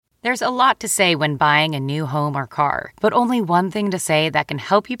There's a lot to say when buying a new home or car, but only one thing to say that can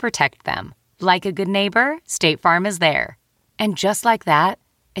help you protect them. Like a good neighbor, State Farm is there. And just like that,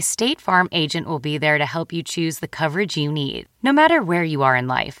 a State Farm agent will be there to help you choose the coverage you need, no matter where you are in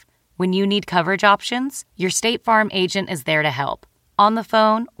life. When you need coverage options, your State Farm agent is there to help, on the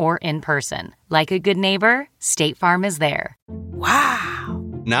phone or in person. Like a good neighbor, State Farm is there. Wow.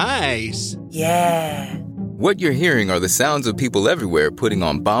 Nice. Yeah. What you're hearing are the sounds of people everywhere putting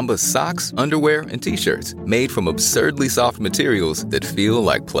on Bombas socks, underwear, and T-shirts made from absurdly soft materials that feel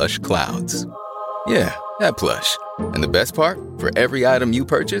like plush clouds. Yeah, that plush. And the best part? For every item you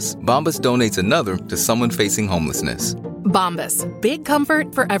purchase, Bombas donates another to someone facing homelessness. Bombas. Big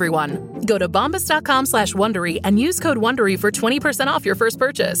comfort for everyone. Go to bombas.com/Wondery and use code Wondery for 20% off your first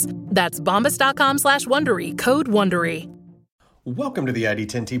purchase. That's bombas.com/Wondery, code Wondery. Welcome to the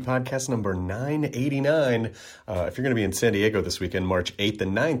ID10T podcast number 989. If you're going to be in San Diego this weekend, March 8th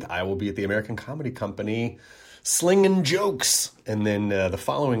and 9th, I will be at the American Comedy Company slinging jokes. And then the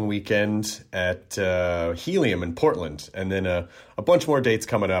following weekend at Helium in Portland. And then a bunch more dates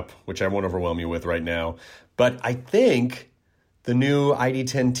coming up, which I won't overwhelm you with right now. But I think the new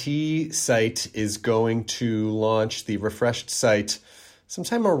ID10T site is going to launch the refreshed site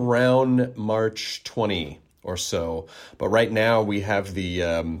sometime around March 20 or so. But right now we have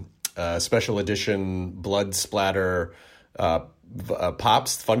the special edition blood splatter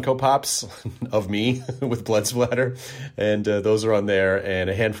Pops, Funko Pops of me with blood splatter. And those are on there, and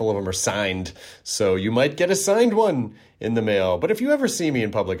a handful of them are signed. So you might get a signed one in the mail. But if you ever see me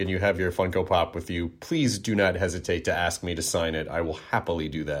in public and you have your Funko Pop with you, please do not hesitate to ask me to sign it. I will happily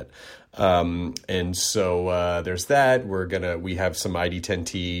do that. And so there's that. We have some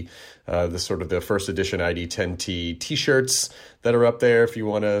ID10T, the first edition ID10T t-shirts that are up there if you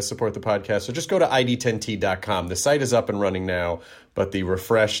want to support the podcast. So just go to ID10T.com. The site is up and running now, but the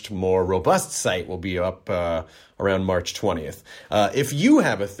refreshed, more robust site will be up around March 20th. If you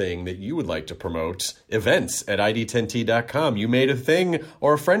have a thing that you would like to promote, events at ID10T.com. You made a thing,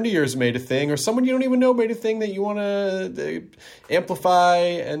 or a friend of yours made a thing, or someone you don't even know made a thing that you want to amplify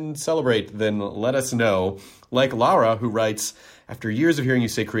and celebrate, then let us know. Like Laura, who writes, after years of hearing you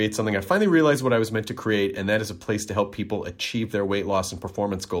say create something, I finally realized what I was meant to create, and that is a place to help people achieve their weight loss and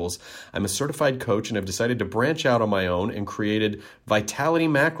performance goals. I'm a certified coach and have decided to branch out on my own and created Vitality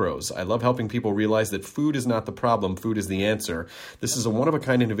Macros. I love helping people realize that food is not the problem, food is the answer. This is a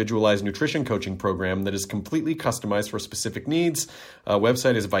one-of-a-kind individualized nutrition coaching program that is completely customized for specific needs.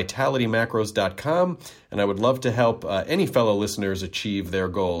 Website is vitalitymacros.com, and I would love to help any fellow listeners achieve their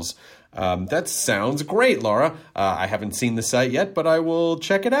goals. That sounds great, Laura. I haven't seen the site yet, but I will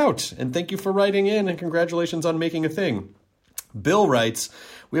check it out. And thank you for writing in, and congratulations on making a thing. Bill writes,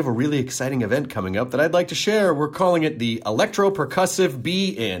 we have a really exciting event coming up that I'd like to share. We're calling it the Electro-Percussive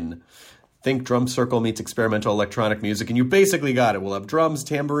Be-In. Think drum circle meets experimental electronic music, and you basically got it. We'll have drums,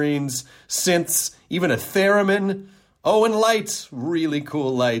 tambourines, synths, even a theremin. Oh, and lights. Really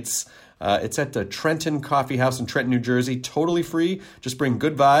cool lights. It's at the Trenton Coffee House in Trenton, New Jersey. Totally free. Just bring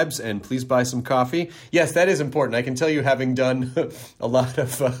good vibes and please buy some coffee. Yes, that is important. I can tell you, having done a lot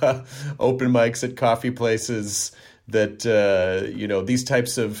of open mics at coffee places, that, these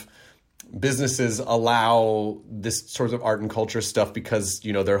types of businesses allow this sort of art and culture stuff because,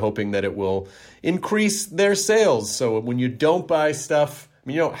 they're hoping that it will increase their sales. So when you don't buy stuff,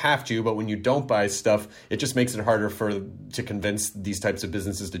 you don't have to, but when you don't buy stuff, it just makes it harder to convince these types of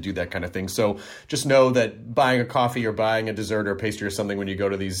businesses to do that kind of thing. So just know that buying a coffee or buying a dessert or a pastry or something when you go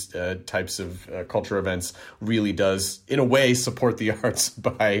to these types of culture events really does, in a way, support the arts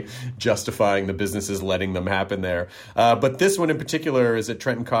by justifying the businesses letting them happen there. But this one in particular is at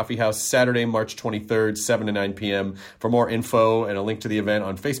Trenton Coffee House, Saturday, March 23rd, 7 to 9 p.m. For more info and a link to the event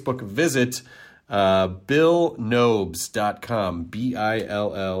on Facebook, visit BillNobes.com,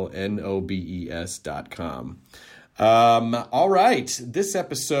 BillNobes.com. All right. This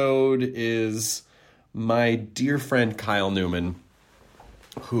episode is my dear friend Kyle Newman,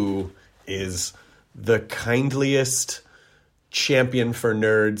 who is the kindliest champion for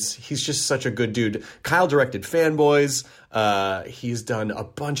nerds. He's just such a good dude. Kyle directed Fanboys. He's done a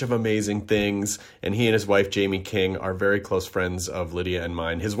bunch of amazing things, and he and his wife, Jamie King, are very close friends of Lydia and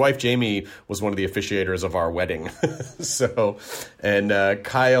mine. His wife, Jamie, was one of the officiators of our wedding.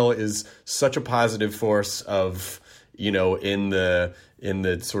 Kyle is such a positive force of, in the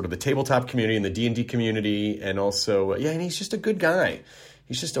sort of the tabletop community, in the D&D community, and also, and he's just a good guy.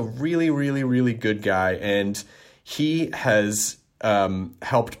 He's just a really, really, really good guy, and he has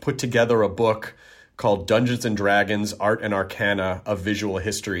helped put together a book called Dungeons and Dragons, Art and Arcana, A Visual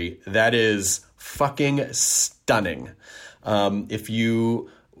History. That is fucking stunning. If you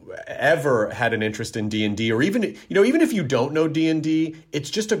ever had an interest in D&D, or even if you don't know D&D, it's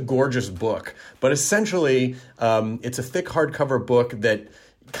just a gorgeous book. But essentially, it's a thick hardcover book that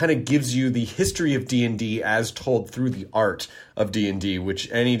kind of gives you the history of D&D as told through the art of D&D,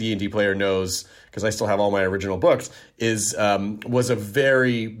 which any D&D player knows, because I still have all my original books, was a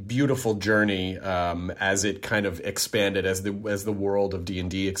very beautiful journey as it kind of expanded, as the world of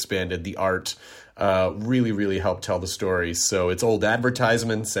D&D expanded. The art really, really helped tell the story. So it's old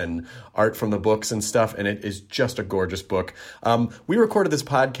advertisements and art from the books and stuff, and it is just a gorgeous book. We recorded this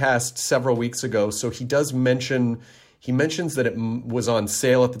podcast several weeks ago, so he mentions that it was on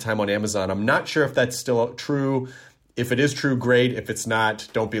sale at the time on Amazon. I'm not sure if that's still true. If it is true, great. If it's not,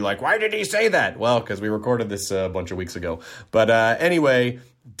 don't be like, why did he say that? Well, because we recorded this a bunch of weeks ago. But anyway,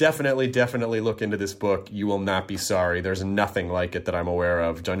 definitely look into this book. You will not be sorry. There's nothing like it that I'm aware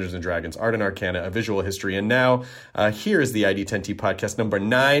of. Dungeons & Dragons, Art and Arcana, A Visual History. And now, here is the ID10T podcast number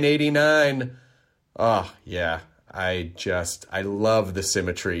 989. Oh, yeah. I love the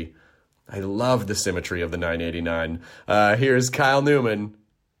symmetry. I love the symmetry of the 989. Here's Kyle Newman.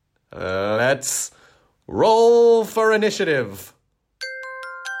 Let's roll for initiative.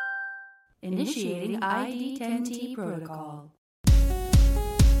 Initiating ID10T protocol.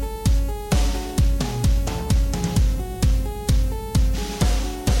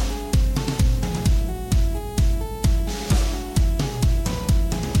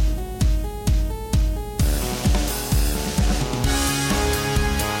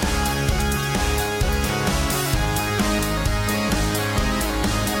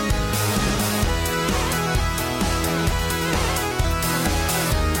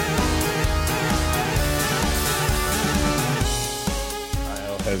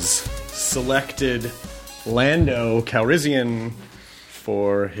 Has selected Lando Calrissian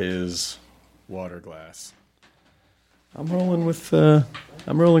for his water glass. I'm rolling with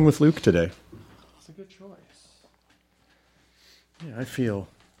Luke today. It's a good choice. Yeah, I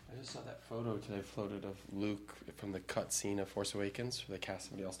just saw that photo today floated of Luke from the cutscene of Force Awakens, where they cast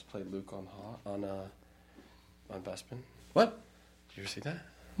somebody else to play Luke on Bespin. What? Did you ever see that?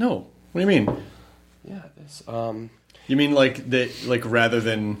 No. What do you mean? Yeah, this. You mean like rather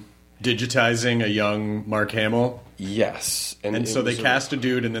than digitizing a young Mark Hamill? Yes. And so they cast a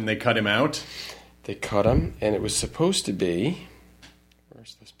dude and then they cut him out? They cut him, and it was supposed to be...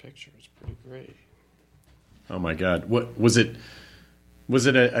 Where's this picture? It's pretty great. Oh my God. What was it? Was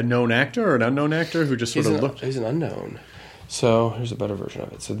it a known actor or an unknown actor who just sort of looked? He's an unknown. So here's a better version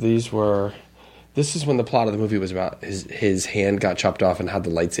of it. So this is when the plot of the movie was about his hand got chopped off and how'd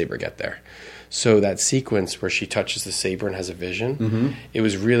the lightsaber get there. So that sequence where she touches the saber and has a vision, it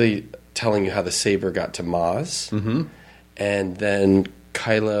was really telling you how the saber got to Maz. And then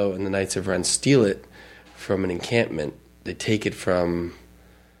Kylo and the Knights of Ren steal it from an encampment. They take it from...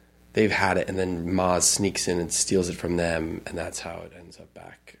 They've had it, and then Maz sneaks in and steals it from them, and that's how it ends up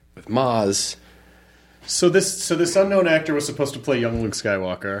back with Maz. So this unknown actor was supposed to play young Luke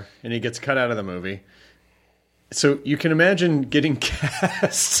Skywalker, and he gets cut out of the movie. So you can imagine getting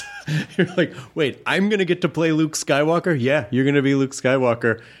cast. You're like, wait, I'm going to get to play Luke Skywalker? Yeah, you're going to be Luke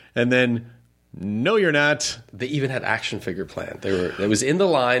Skywalker. And then, no, you're not. They even had action figure planned. It was in the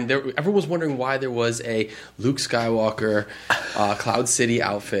line. Everyone was wondering why there was a Luke Skywalker Cloud City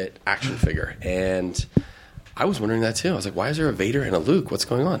outfit action figure. And I was wondering that too. I was like, why is there a Vader and a Luke? What's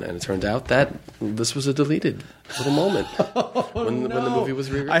going on? And it turned out that this was a deleted little moment when the movie was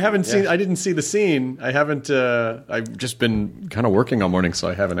re-released. I didn't see the scene. I've just been kind of working all morning, so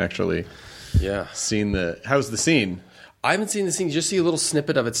I haven't actually seen how's the scene? I haven't seen the scene. You just see a little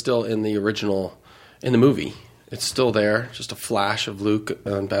snippet of it still in the movie. It's still there, just a flash of Luke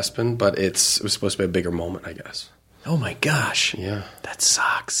on Bespin, but it was supposed to be a bigger moment, I guess. Oh my gosh. Yeah. That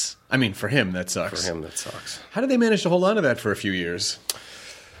sucks. I mean, for him, that sucks. For him, that sucks. How did they manage to hold on to that for a few years?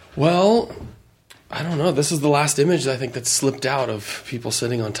 Well, I don't know. This is the last image, I think, that slipped out of people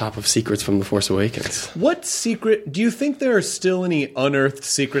sitting on top of secrets from The Force Awakens. What secret? Do you think there are still any unearthed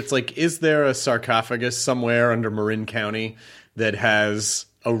secrets? Like, is there a sarcophagus somewhere under Marin County that has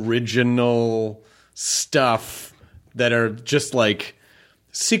original stuff that are just like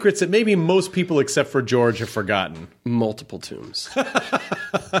secrets that maybe most people except for George have forgotten? Multiple tombs.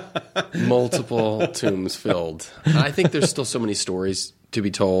 Multiple tombs filled. I think there's still so many stories to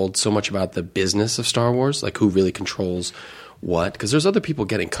be told, so much about the business of Star Wars, like who really controls what. Because there's other people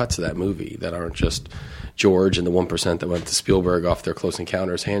getting cuts of that movie that aren't just George and the 1% that went to Spielberg off their Close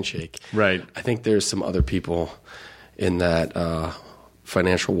Encounters handshake. Right. I think there's some other people in that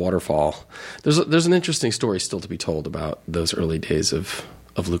financial waterfall. There's an interesting story still to be told about those early days of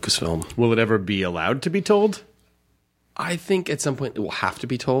Lucasfilm. Will it ever be allowed to be told? I think at some point it will have to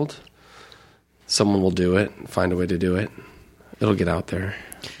be told. Someone will do it, find a way to do it. It'll get out there.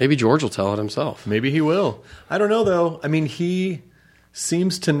 Maybe George will tell it himself. Maybe he will. I don't know, though. I mean, he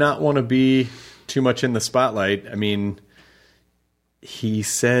seems to not want to be too much in the spotlight. I mean, he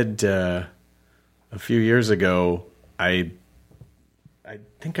said a few years ago, I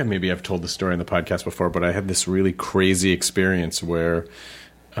think I've told the story on the podcast before, but I had this really crazy experience where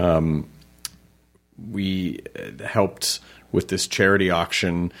we helped with this charity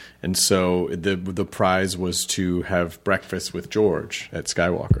auction, and so the prize was to have breakfast with George at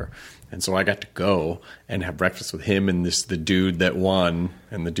Skywalker. And so I got to go and have breakfast with him and the dude that won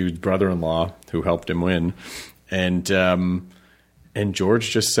and the dude's brother-in-law who helped him win. And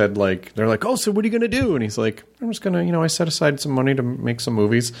George just said, like, they're like, oh, so what are you going to do? And he's like, I'm just going to, I set aside some money to make some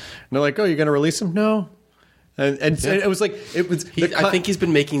movies. And they're like, oh, you're going to release them? No. And it was like, I think he's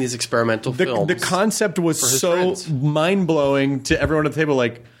been making these experimental films. The concept was so mind-blowing to everyone at the table,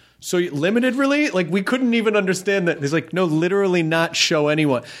 like, so limited release? Like, we couldn't even understand that. He's like, no, literally not show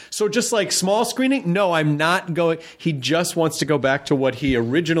anyone. So just like small screening? No, I'm not going. He just wants to go back to what he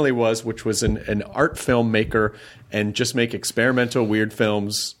originally was, which was an art filmmaker and just make experimental weird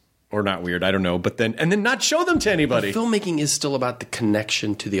films. Or not weird, I don't know. But then not show them to anybody. But filmmaking is still about the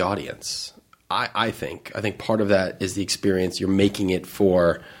connection to the audience. I think part of that is the experience. You're making it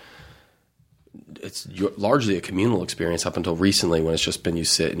for. It's largely a communal experience up until recently, when it's just been you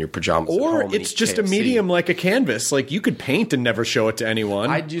sit in your pajamas, or it's just a medium like a canvas. Like, you could paint and never show it to anyone.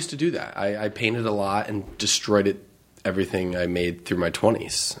 I used to do that. I painted a lot and destroyed everything I made through my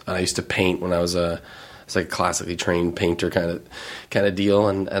 20s. And I used to paint when I was like a classically trained painter kind of deal.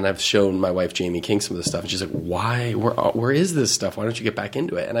 And I've shown my wife Jamie King some of this stuff, and she's like, "Why? Where is this stuff? Why don't you get back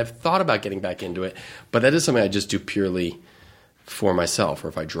into it?" And I've thought about getting back into it, but that is something I just do purely for myself, or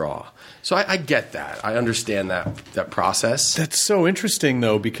if I draw. So I get that. I understand that process. That's so interesting,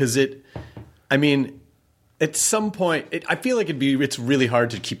 though, because at some point, I feel like it's really hard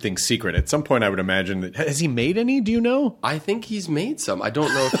to keep things secret. At some point, I would imagine that. Has he made any? Do you know? I think he's made some. I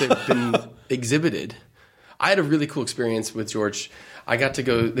don't know if they've been exhibited. I had a really cool experience with George. I got to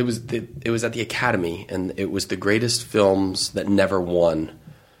go. It was at the Academy, and it was the greatest films that never won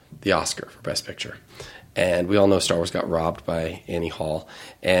the Oscar for Best Picture. And we all know Star Wars got robbed by Annie Hall.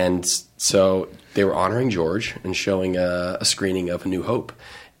 And so they were honoring George and showing a screening of A New Hope.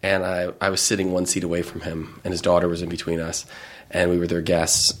 And I was sitting one seat away from him, and his daughter was in between us. And we were their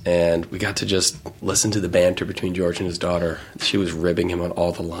guests. And we got to just listen to the banter between George and his daughter. She was ribbing him on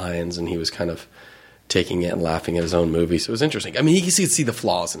all the lines, and he was kind of taking it and laughing at his own movie. So it was interesting. I mean, he could see the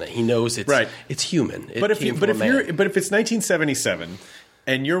flaws in it. He knows it's human. But if it's 1977...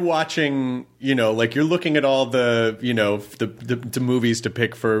 and you're watching, like, you're looking at all the, the movies to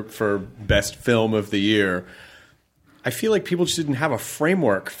pick for best film of the year. I feel like people just didn't have a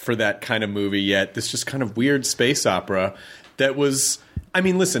framework for that kind of movie yet. This just kind of weird space opera that was. I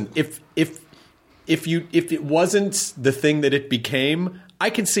mean, listen, if it wasn't the thing that it became, I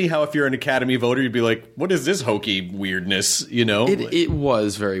can see how if you're an Academy voter, you'd be like, "What is this hokey weirdness?" It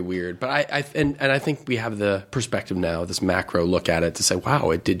was very weird, but I think we have the perspective now, this macro look at it, to say, "Wow,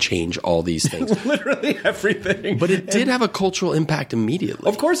 it did change all these things, literally everything." But it did have a cultural impact immediately.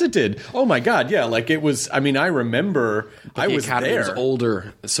 Of course, it did. Oh my God, yeah! Like, it was. I mean, I remember I was Academy there. Was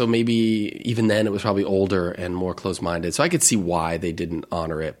older, so maybe even then it was probably older and more close-minded. So I could see why they didn't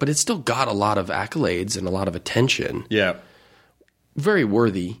honor it, but it still got a lot of accolades and a lot of attention. Yeah. Very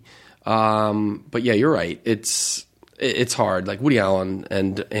worthy. But yeah, you're right. It's hard. Like Woody Allen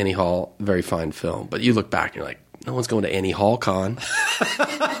and Annie Hall, very fine film. But you look back and you're like, no one's going to Annie Hall Con.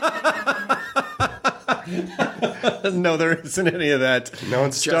 No, there isn't any of that. No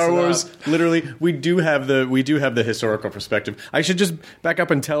one's Star Wars. Literally, we do have the historical perspective. I should just back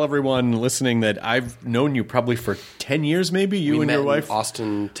up and tell everyone listening that I've known you probably for 10 years, maybe. You and your wife. In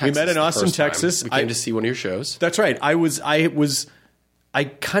Austin, Texas. We met in Austin, Texas. We came to see one of your shows. That's right. I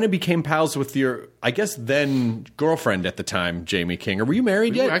kind of became pals with your, I guess, then girlfriend at the time, Jamie King. Or were you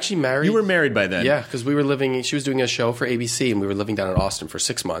married yet? We were actually married. You were married by then. Yeah, because she was doing a show for ABC, and we were living down in Austin for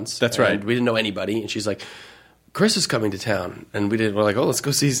 6 months. That's right. We didn't know anybody, and she's like, Chris is coming to town. And we're like, oh, let's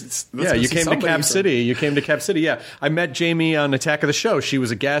go see. You came to Cap City. You came to Cap City, yeah. I met Jamie on Attack of the Show. She was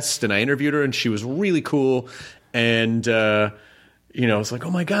a guest, and I interviewed her, and she was really cool. And, I was like,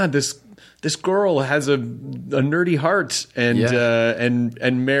 oh my God, this girl has a nerdy heart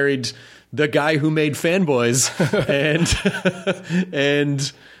and married the guy who made Fanboys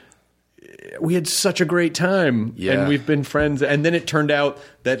and we had such a great time and we've been friends. And then it turned out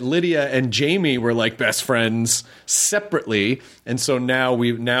that Lydia and Jamie were like best friends separately, and so now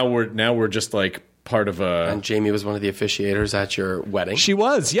we're just like part of a... And Jamie was one of the officiators at your wedding. She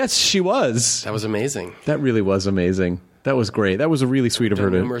was. Yes, she was. That was amazing. That really was amazing. That was great. That was really sweet of her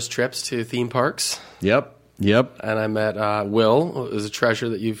to... Numerous trips to theme parks. Yep. And I met Will. It was a treasure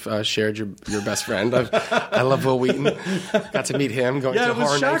that you've shared your best friend. I love Will Wheaton. Got to meet him. Going to it was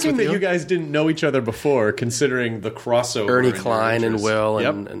horror nights shocking with that you guys didn't know each other before, considering the crossover. Ernie Klein and Will,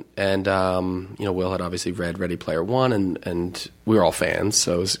 Yep. and Will had obviously read Ready Player One, and we were all fans,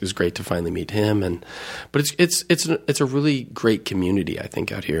 so it was great to finally meet him. But it's a really great community, I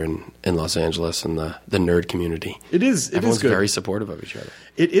think, out here in Los Angeles, and the nerd community. It is. Everyone's good. very supportive of each other.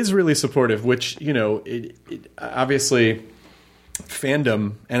 It is really supportive, which, obviously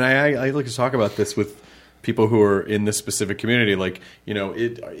fandom, and I like to talk about this with people who are in this specific community. Like,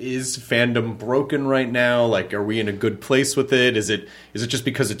 is fandom broken right now? Like, are we in a good place with it? Is it just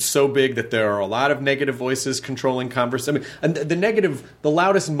because it's so big that there are a lot of negative voices controlling conversation? I mean, and the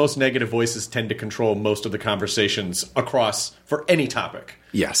loudest and most negative voices tend to control most of the conversations across for any topic.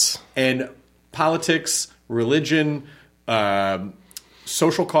 Yes. And politics, religion,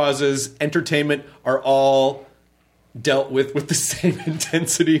 social causes, entertainment are all dealt with the same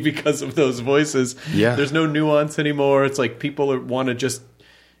intensity because of those voices. Yeah. There's no nuance anymore. It's like people want to just,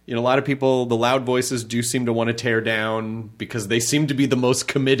 a lot of people, the loud voices do seem to want to tear down because they seem to be the most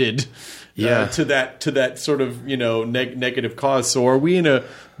committed to that sort of, negative cause. So are we in a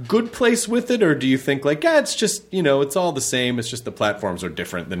good place with it, or do you think like, it's just, it's all the same. It's just the platforms are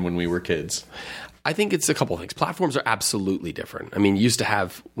different than when we were kids? I think it's a couple of things. Platforms are absolutely different. I mean, you used to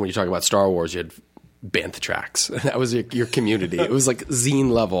have, when you talk about Star Wars, you had Bantha tracks. That was your community. It was like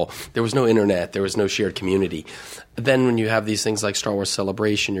zine level. There was no internet. There was no shared community. Then when you have these things like Star Wars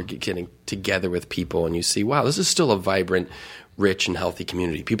Celebration, you're getting together with people and you see, wow, this is still a vibrant, rich, and healthy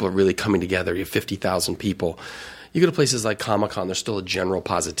community. People are really coming together. You have 50,000 people. You go to places like Comic-Con, there's still a general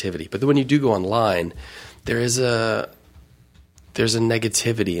positivity. But then when you do go online, there's a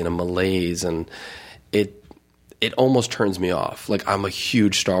negativity and a malaise, and it almost turns me off. Like, I'm a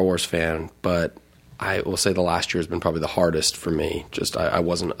huge Star Wars fan, but I will say the last year has been probably the hardest for me. Just I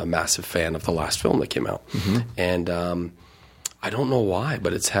wasn't a massive fan of the last film that came out. Mm-hmm. And I don't know why,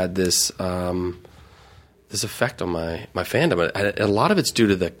 but it's had this this effect on my fandom. And a lot of it's due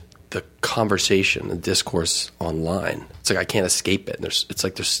to the conversation, the discourse online. It's like I can't escape it. And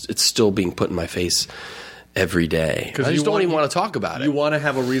it's still being put in my face every day. I just don't even want to talk about it. You want to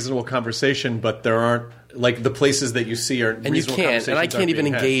have a reasonable conversation, but there aren't, like, the places that you see are and you can't, and I can't even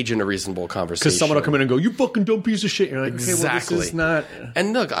engage in a reasonable conversation because someone will come in and go, "You fucking dumb piece of shit." And you're like, exactly. Okay, well, this is not.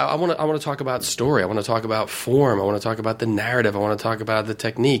 And look, I want to talk about story. I want to talk about form. I want to talk about the narrative. I want to talk about the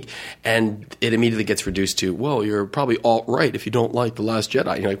technique. And it immediately gets reduced to, well, you're probably alt-right if you don't like The Last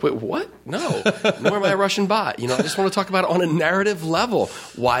Jedi. And you're like, wait, what? No, nor am I a Russian bot. I just want to talk about it on a narrative level,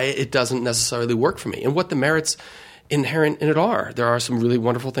 why it doesn't necessarily work for me, and what the merits inherent in it are. There are some really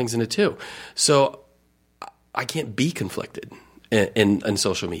wonderful things in it too. So I can't be conflicted in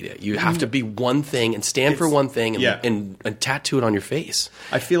social media. You have to be one thing and stand for one thing and tattoo it on your face.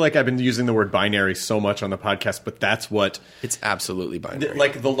 I feel like I've been using the word binary so much on the podcast, but that's what... It's absolutely binary.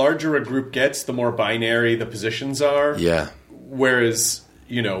 Like, the larger a group gets, the more binary the positions are. Yeah. Whereas,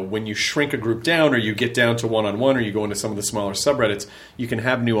 when you shrink a group down, or you get down to one-on-one, or you go into some of the smaller subreddits, you can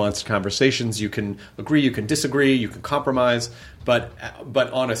have nuanced conversations. You can agree, you can disagree, you can compromise. But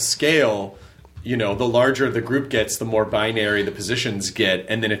on a scale... the larger the group gets, the more binary the positions get,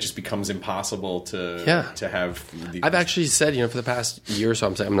 and then it just becomes impossible to have... I've actually said, for the past year or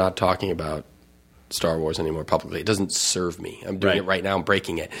so, I'm not talking about Star Wars anymore publicly. It doesn't serve me. I'm doing it right now. I'm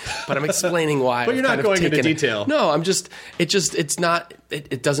breaking it. But I'm explaining why. But you're not going into detail. No,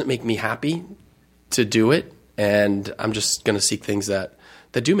 it doesn't make me happy to do it, and I'm just going to seek things that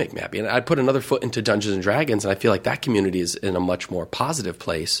do make me happy. And I put another foot into Dungeons and Dragons, and I feel like that community is in a much more positive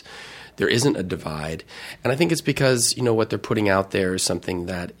place. There isn't a divide. And I think it's because, what they're putting out there is something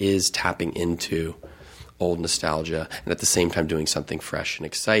that is tapping into old nostalgia and at the same time doing something fresh and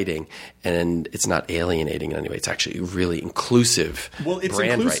exciting. And it's not alienating in any way. It's actually really inclusive. Well, it's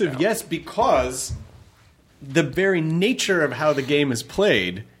brand inclusive, right now. yes, because the very nature of how the game is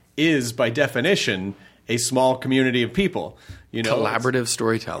played is, by definition, a small community of people. Collaborative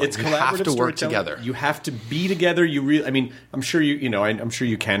storytelling. It's you collaborative have to work together. You have to be together. I'm sure I'm sure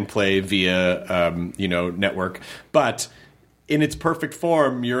you can play via network, but in its perfect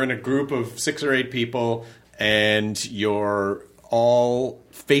form, you're in a group of 6 or 8 people, and you're all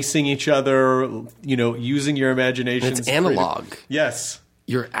facing each other. Using your imagination. It's analog. Yes.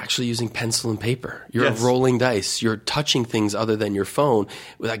 you're actually using pencil and paper. You're Yes. rolling dice. You're touching things other than your phone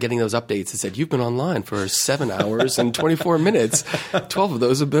without getting those updates that said, you've been online for 7 hours and 24 minutes. 12 of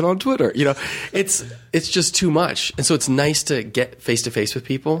those have been on Twitter. It's just too much. And so it's nice to get face-to-face with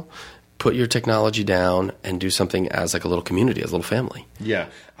people, put your technology down, and do something as like a little community, as a little family. Yeah.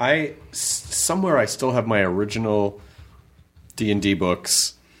 Somewhere I still have my original D&D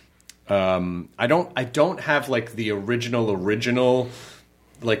books. I don't have like the original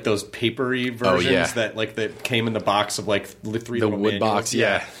like those papery versions that came in the box of like three The little wood manuals. box,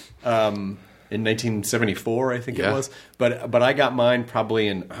 yeah. In 1974, I think it Yeah. was. But I got mine probably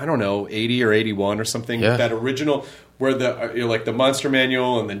in, I don't know, 80 or 81 or something. Yeah. That original where like the monster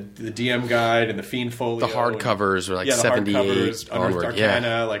manual and the DM guide and the fiend folio. The hardcovers were like the 78 hardcovers, onward.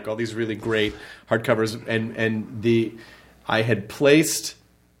 Arcana, like all these really great hardcovers. And I had placed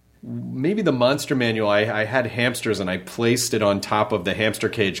maybe the monster manual. I had hamsters and I placed it on top of the hamster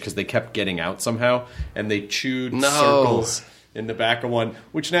cage because they kept getting out somehow, and they chewed circles in the back of one,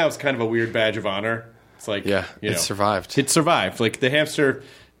 which now is kind of a weird badge of honor. It's like, it survived. It survived. Like the hamster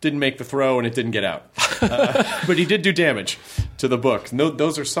didn't make the throw and it didn't get out, but he did do damage to the book. No,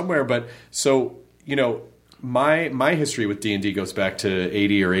 those are somewhere. But so my history with D&D goes back to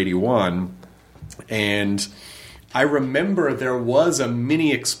 80 or 81, and I remember there was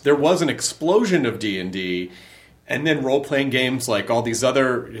an explosion of D&D, and then role-playing games like all these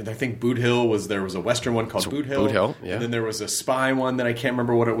other. I think Boot Hill there was a Western one called Boot Hill. Boot Hill, yeah. And then there was a spy one that I can't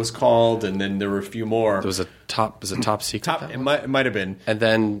remember what it was called, and then there were a few more. There was a top secret. It might have been. And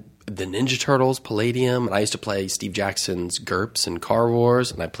then the Ninja Turtles, Palladium, and I used to play Steve Jackson's GURPS and Car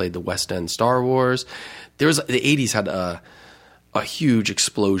Wars, and I played the West End Star Wars. The 80s had a huge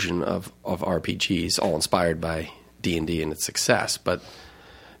explosion of RPGs, all inspired by D&D and its success. But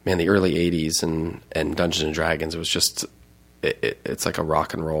man, the early 80s and Dungeons and Dragons, it was just it's like a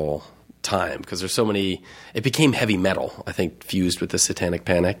rock and roll time because there's so many. It became heavy metal, I think, fused with the Satanic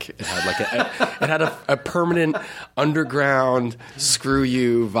Panic. It had a permanent underground screw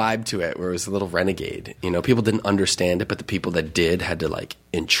you vibe to it, where it was a little renegade. People didn't understand it, but the people that did had to like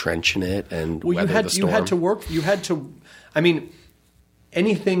entrench in it and weather the storm. You had to work. You had to. I mean,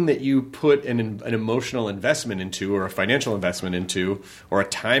 anything that you put an emotional investment into, or a financial investment into, or a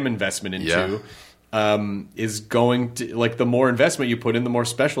time investment into. Is going to, like, the more investment you put in, the more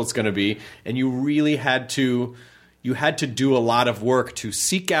special it's going to be. And you really had to do a lot of work to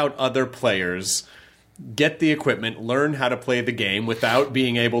seek out other players, get the equipment, learn how to play the game without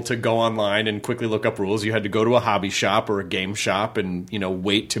being able to go online and quickly look up rules. You had to go to a hobby shop or a game shop and,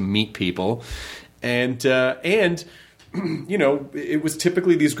 wait to meet people. And it was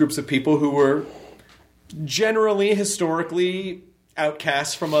typically these groups of people who were generally, historically,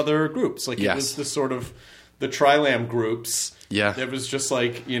 outcasts from other groups. Like, it was the sort of the Trilam groups. Yeah. It was just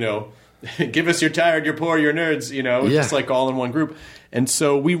like, give us you're tired, you're poor, you're nerds, just like all in one group. And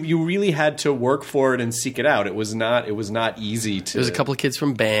so you really had to work for it and seek it out. It was not easy to. There was a couple of kids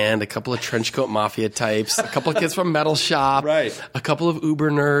from band, a couple of trenchcoat mafia types, a couple of kids from metal shop, right? A couple of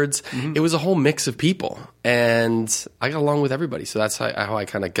Uber nerds. Mm-hmm. It was a whole mix of people, and I got along with everybody. So that's how I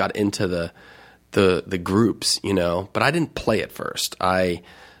kind of got into the groups, but I didn't play at first. I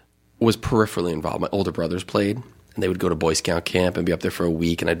was peripherally involved. My older brothers played, and they would go to Boy Scout camp and be up there for a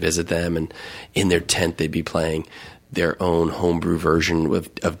week, and I'd visit them, and in their tent they'd be playing their own homebrew version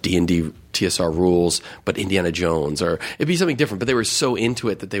of D&D TSR rules, but Indiana Jones, or it'd be something different. But they were so into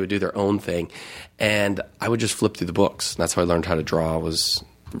it that they would do their own thing, and I would just flip through the books. And that's how I learned how to draw, was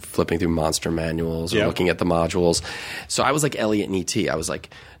flipping through monster manuals or looking at the modules. So I was like Elliot and E.T. I was like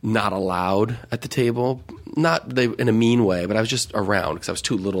not allowed at the table, not in a mean way, but I was just around because I was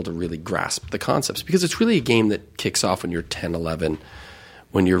too little to really grasp the concepts. Because it's really a game that kicks off when you're 10, 11,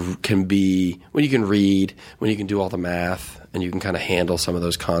 when you can read, when you can do all the math, and you can kind of handle some of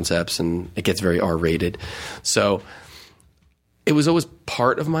those concepts, and it gets very R-rated. So it was always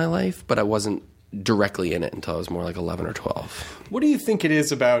part of my life, but I wasn't directly in it until I was more like 11 or 12. What do you think it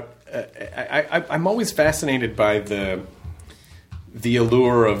is about? I'm always fascinated by the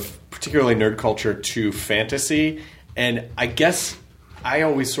allure of particularly nerd culture to fantasy, and I guess I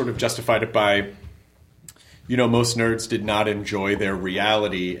always sort of justified it by, most nerds did not enjoy their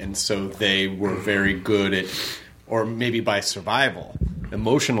reality, and so they were very good at, or maybe by survival,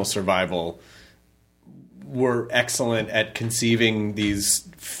 emotional survival, were excellent at conceiving these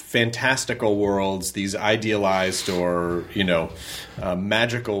fantastical worlds, these idealized or,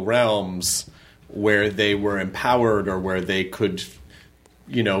 magical realms where they were empowered, or where they could,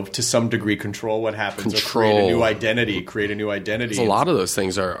 to some degree control what happens, or create a new identity. A lot of those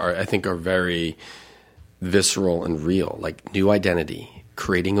things are I think, are very visceral and real, like new identity,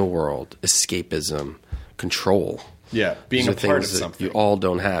 creating a world, escapism, control. Yeah, being a part of something. You all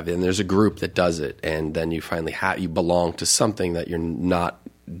don't have. And there's a group that does it, and then you finally you belong to something that you're not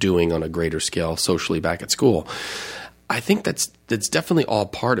doing on a greater scale socially back at school. I think that's definitely all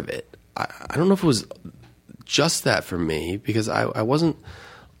part of it. I don't know if it was just that for me, because I wasn't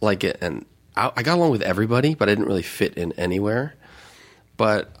like it, and I got along with everybody, but I didn't really fit in anywhere.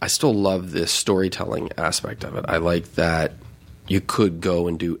 But I still love this storytelling aspect of it. I like that you could go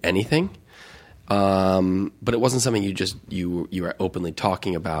and do anything, but it wasn't something you were openly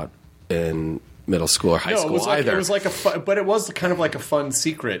talking about in middle school or high school either. It was like but it was kind of like a fun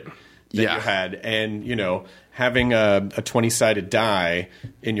secret that you had, and having a 20-sided die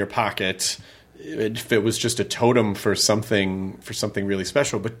in your pocket, if it was just a totem for something really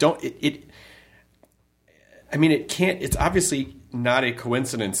special. But it's obviously not a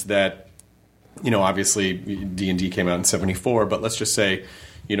coincidence that, obviously D&D came out in 1974, but let's just say,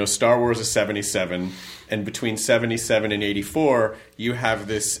 Star Wars is 1977, and between 1977 and 1984, you have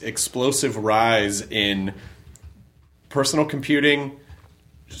this explosive rise in personal computing,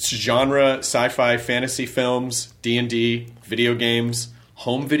 genre, sci-fi, fantasy films, D&D, video games,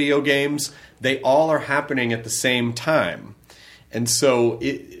 home video games. They all are happening at the same time. And so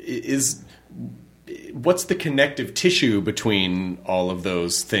what's the connective tissue between all of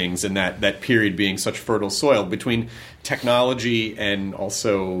those things, and that period being such fertile soil between technology and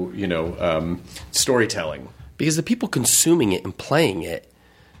also, storytelling? Because the people consuming it and playing it,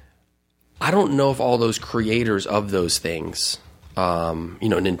 I don't know if all those creators of those things,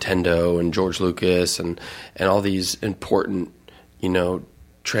 Nintendo and George Lucas and all these important,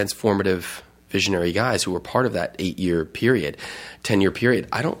 transformative visionary guys who were part of that 8-year period, 10-year period.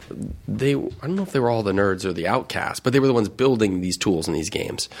 I don't know if they were all the nerds or the outcasts, but they were the ones building these tools in these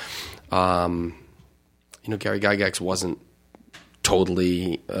games. Gary Gygax wasn't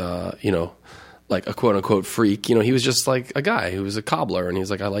totally, like a quote unquote freak. He was just like a guy who was a cobbler, and he was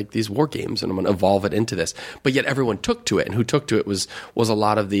like, I like these war games and I'm going to evolve it into this. But yet everyone took to it, and who took to it was a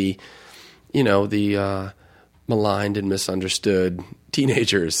lot of the, the maligned and misunderstood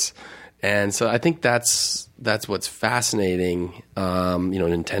teenagers. And so I think that's what's fascinating.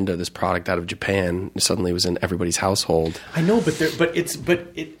 Nintendo, this product out of Japan, suddenly was in everybody's household. I know, but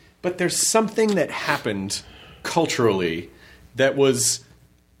there's something that happened culturally that was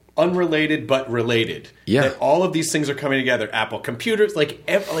unrelated but related. Yeah, that all of these things are coming together. Apple computers,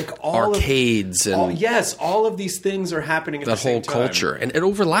 all arcades, all of these things are happening at the same time. That whole culture, and it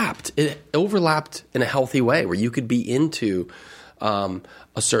overlapped. It overlapped in a healthy way, where you could be into a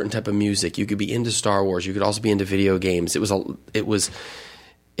certain type of music. You could be into Star Wars. You could also be into video games. It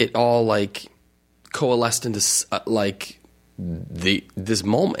all like coalesced into this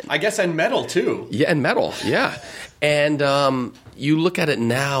moment. I guess, and metal too. Yeah, and metal. Yeah, and you look at it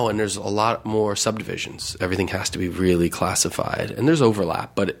now, and there's a lot more subdivisions. Everything has to be really classified, and there's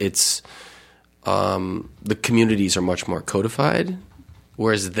overlap, but it's the communities are much more codified.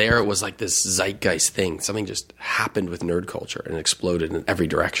 Whereas there it was like this zeitgeist thing. Something just happened with nerd culture and exploded in every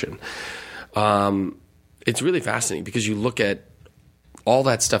direction. It's really fascinating because you look at all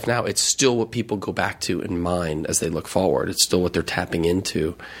that stuff now, it's still what people go back to in mind as they look forward. It's still what they're tapping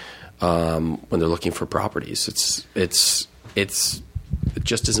into when they're looking for properties. It's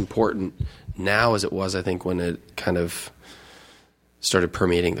just as important now as it was, I think, when it kind of started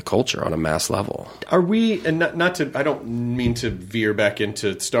permeating the culture on a mass level. Are we, and not to, I don't mean to veer back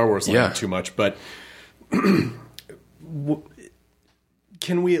into Star Wars land too much, but can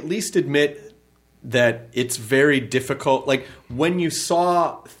we at least admit that it's very difficult? Like when we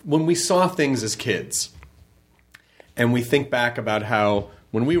saw things as kids, and we think back about how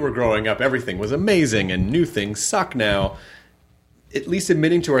when we were growing up, everything was amazing and new things suck now, at least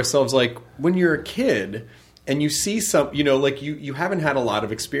admitting to ourselves, like when you're a kid and you see you haven't had a lot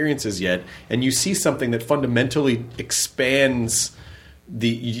of experiences yet, and you see something that fundamentally expands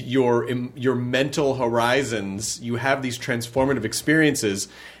your mental horizons, you have these transformative experiences,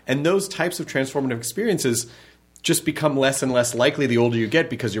 and those types of transformative experiences just become less and less likely the older you get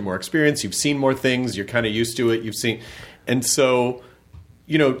because you're more experienced, you've seen more things, you're kind of used to it, and so,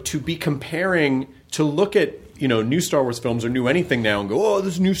 to be comparing, to look at, new Star Wars films or new anything now and go, oh,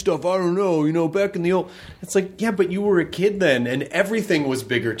 this new stuff, I don't know, back in the old... It's like, yeah, but you were a kid then, and everything was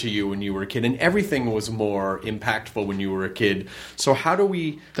bigger to you when you were a kid, and everything was more impactful when you were a kid. So how do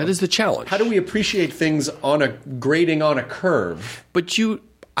we... That is the challenge. How do we appreciate things on a grading on a curve? But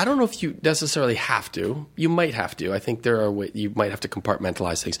I don't know if you necessarily have to. You might have to. I think there are ways you might have to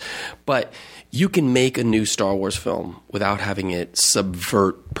compartmentalize things. But you can make a new Star Wars film without having it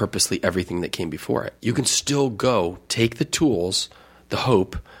subvert purposely everything that came before it. You can still take the tools the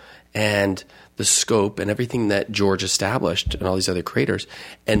hope and the scope and everything that George established and all these other creators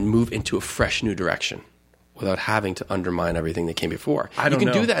and move into a fresh new direction without having to undermine everything that came before. You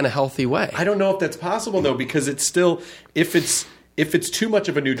can do that in a healthy way. I don't know if that's possible, though, because it's still, if it's too much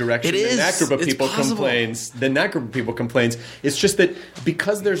of a new direction, then that group of people complains. It's just that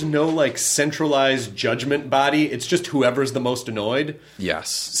because there's no like centralized judgment body, it's just whoever's the most annoyed.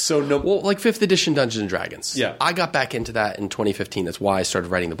 Yes. So well, like 5th edition Dungeons and Dragons. Yeah. I got back into that in 2015. That's why I started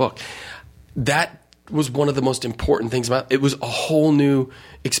writing the book. That was one of the most important things about it. Was a whole new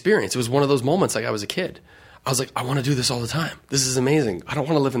experience. It was one of those moments like I was a kid. I was like, I want to do this all the time. This is amazing. I don't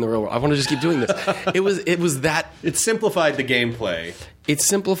want to live in the real world. I want to just keep doing this. It was that. It simplified the gameplay. It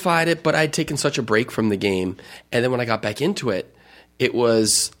simplified it, but I'd taken such a break from the game, and then when I got back into it, it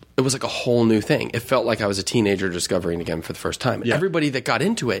was like a whole new thing. It felt like I was a teenager discovering it again for the first time. Yeah. Everybody that got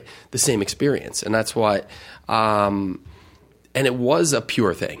into it, the same experience, and that's why. And it was a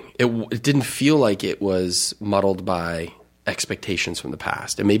pure thing. It didn't feel like it was muddled by expectations from the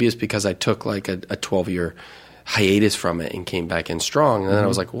past. And maybe it's because I took like a 12-year hiatus from it and came back in strong. And then I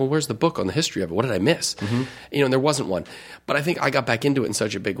was like, well, where's the book on the history of it? What did I miss? And there wasn't one. But I think I got back into it in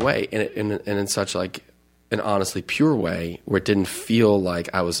such a big way and in such like an honestly pure way where it didn't feel like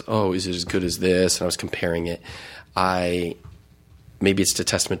I was, is it as good as this? And I was comparing it. Maybe it's a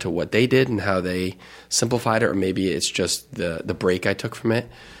testament to what they did and how they simplified it, or maybe it's just the break I took from it.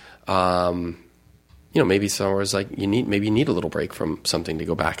 Maybe somewhere was like you need a little break from something to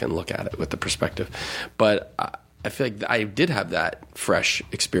go back and look at it with the perspective. But I feel like I did have that fresh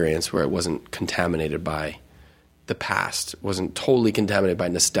experience where it wasn't contaminated by the past, it wasn't totally contaminated by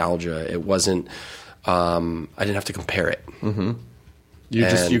nostalgia. It wasn't. I didn't have to compare it. Mm-hmm.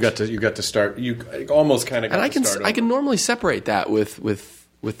 You got to start. You almost kind of. And I can normally separate that with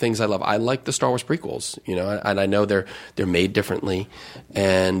things I love. I like the Star Wars prequels, and I know they're made differently,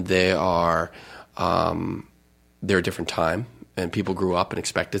 and they are. They're a different time, and people grew up and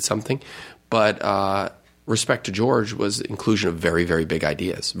expected something. But Respect to George was inclusion of very, very big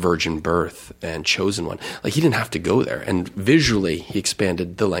ideas, virgin birth and chosen one. Like he didn't have to go there. And visually, he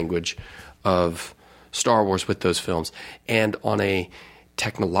expanded the language of Star Wars with those films. And on a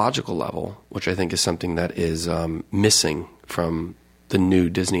technological level, which I think is something that is missing from the new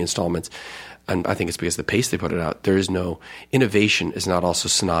Disney installments, and I think it's because of the pace they put it out, there is no innovation is not also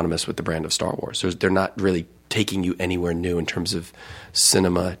synonymous with the brand of Star Wars. They're not really taking you anywhere new in terms of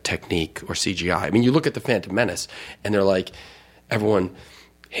cinema, technique, or CGI. I mean, you look at The Phantom Menace, and they're like, everyone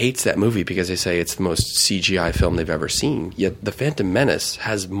hates that movie because they say it's the most CGI film they've ever seen. Yet The Phantom Menace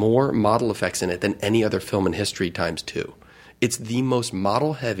has more model effects in it than any other film in history times 2. It's the most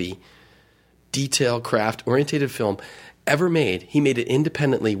model-heavy, detail, craft-oriented film ever made. He made it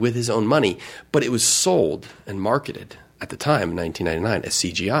independently with his own money, but it was sold and marketed at the time in 1999 as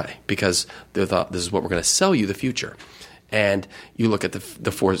CGI because they thought this is what we're going to sell you the future. And you look at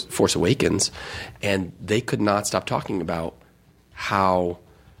the Force Awakens, and they could not stop talking about how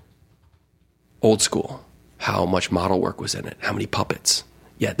old school, how much model work was in it, how many puppets.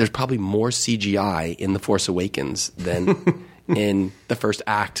 Yeah, there's probably more CGI in The Force Awakens than in the first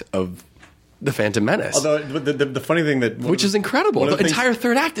act of The Phantom Menace. Although the funny thing which is incredible. The entire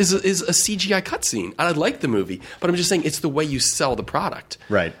third act is a CGI cutscene. I like the movie, but I'm just saying it's the way you sell the product.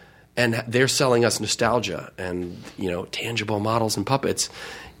 Right. And they're selling us nostalgia and tangible models and puppets.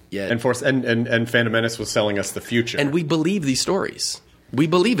 Yeah. And Phantom Menace was selling us the future. And we believe these stories. We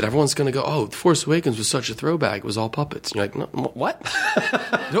believe it. Everyone's going to go, The Force Awakens was such a throwback. It was all puppets. And you're like, no, what?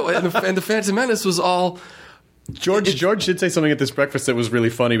 No, and the Phantom Menace was all... George did say something at this breakfast that was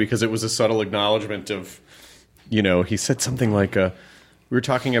really funny because it was a subtle acknowledgement of, he said something like, we were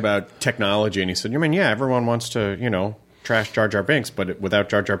talking about technology, and he said, everyone wants to, trash Jar Jar Binks, but without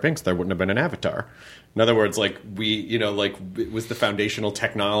Jar Jar Binks, there wouldn't have been an Avatar. In other words, it was the foundational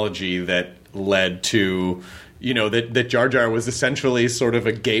technology that led to, that Jar Jar was essentially sort of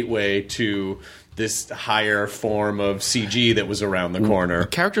a gateway to this higher form of CG that was around the corner.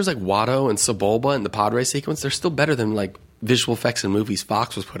 Characters like Watto and Sebulba in the pod race sequence, they're still better than visual effects in movies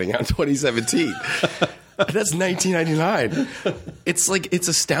Fox was putting out in 2017. That's 1999. It's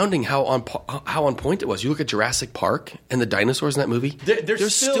astounding how on point it was. You look at Jurassic Park and the dinosaurs in that movie. They're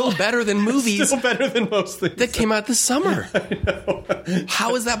still better than movies. Still better than most things that came out this summer. I know.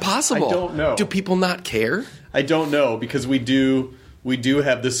 How is that possible? I don't know. Do people not care? I don't know because we do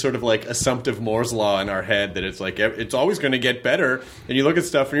have this sort of assumptive Moore's law in our head that it's it's always going to get better. And you look at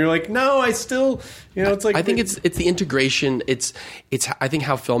stuff and you're like, no, I still, it's like. I think it's the integration. It's I think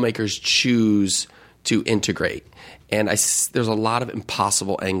how filmmakers choose to integrate. And there's a lot of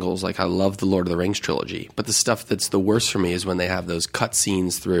impossible angles. Like, I love the Lord of the Rings trilogy, but the stuff that's the worst for me is when they have those cut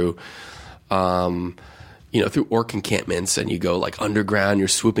scenes through, through orc encampments, and you go like underground, you're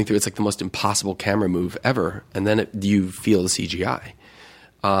swooping through. It's like the most impossible camera move ever, and then you feel the CGI.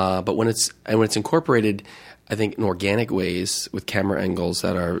 But when it's incorporated, I think, in organic ways with camera angles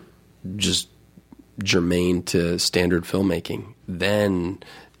that are just germane to standard filmmaking, then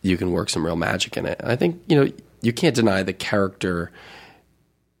you can work some real magic in it. And I think, you can't deny the character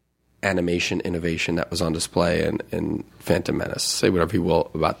animation innovation that was on display in Phantom Menace. Say whatever you will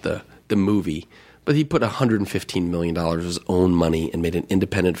about the movie, but he put $115 million of his own money and made an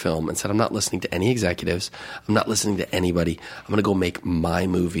independent film and said, I'm not listening to any executives. I'm not listening to anybody. I'm going to go make my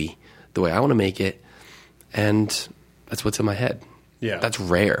movie the way I want to make it. And that's what's in my head. Yeah. That's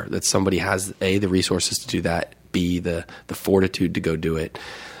rare that somebody has, A, the resources to do that, B, the fortitude to go do it,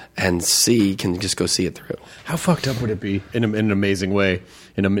 and C, can just go see it through. How fucked up would it be in an amazing way,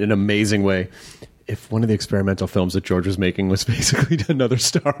 an amazing way, if one of the experimental films that George was making was basically another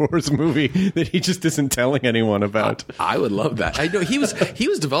Star Wars movie that he just isn't telling anyone about? I would love that. I know he was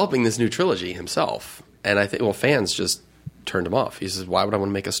developing this new trilogy himself, and I think fans just turned him off. He says, "Why would I want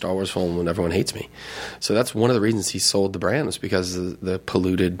to make a Star Wars film when everyone hates me?" So that's one of the reasons he sold the brand, was because of the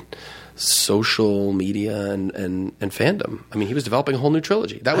polluted social media and fandom. I mean, he was developing a whole new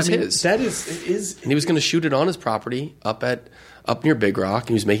trilogy. That was his. That is, and he was going to shoot it on his property up near Big Rock.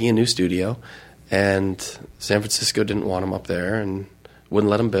 He was making a new studio, and San Francisco didn't want him up there and wouldn't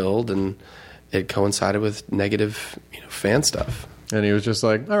let him build, and it coincided with negative, fan stuff. And he was just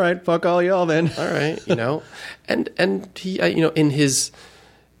like, "All right, fuck all y'all then." All right, and he, in his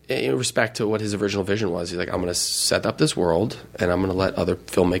respect to what his original vision was, he's like, I'm going to set up this world, and I'm going to let other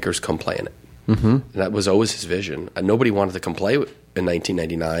filmmakers come play in it. Mm-hmm. And that was always his vision. And nobody wanted to come play in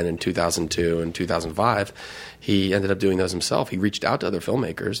 1999 and 2002 and 2005. He ended up doing those himself. He reached out to other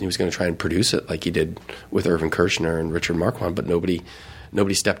filmmakers, and he was going to try and produce it like he did with Irvin Kershner and Richard Marquand, but nobody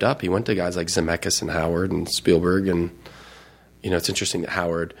stepped up. He went to guys like Zemeckis and Howard and Spielberg, and it's interesting that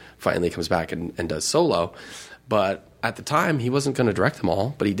Howard finally comes back and does Solo, but at the time he wasn't going to direct them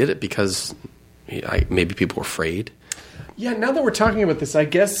all, but he did it because maybe people were afraid. Yeah, now that we're talking about this, I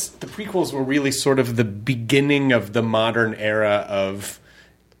guess the prequels were really sort of the beginning of the modern era of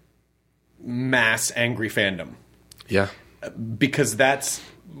mass angry fandom. Yeah. Because that's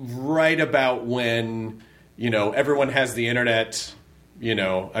right about when, everyone has the internet,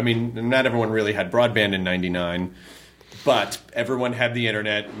 I mean, not everyone really had broadband in 99, but everyone had the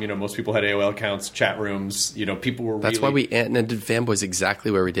internet. Most people had AOL accounts, chat rooms. People were. That's why we ended Fanboys exactly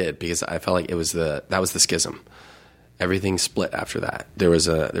where we did, because I felt like that was the schism. Everything split after that. There was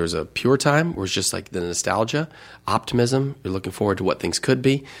a pure time where it's just like the nostalgia, optimism. You're looking forward to what things could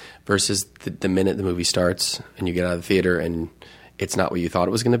be, versus the minute the movie starts and you get out of the theater and it's not what you thought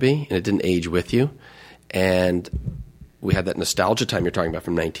it was going to be, and it didn't age with you. And we had that nostalgia time you're talking about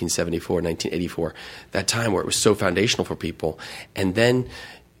from 1974, 1984, that time where it was so foundational for people. And then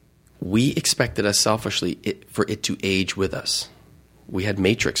we expected us selfishly for it to age with us. We had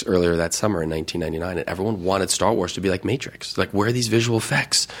Matrix earlier that summer in 1999, and everyone wanted Star Wars to be like Matrix. Like, where are these visual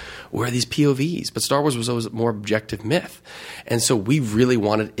effects? Where are these POVs? But Star Wars was always a more objective myth. And so we really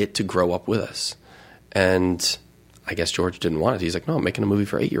wanted it to grow up with us. And I guess George didn't want it. He's like, no, I'm making a movie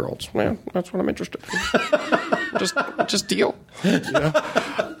for 8-year-olds. Well, that's what I'm interested in. just deal.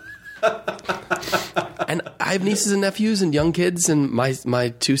 And I have nieces and nephews and young kids, and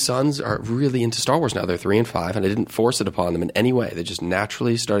my two sons are really into Star Wars now. They're 3 and 5, and I didn't force it upon them in any way. They just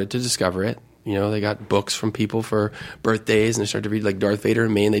naturally started to discover it. They got books from people for birthdays, and they started to read like Darth Vader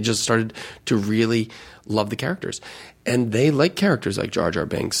and me, and they just started to really love the characters. And they like characters like Jar Jar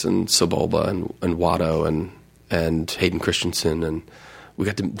Binks and Sebulba and Watto and Hayden Christensen, and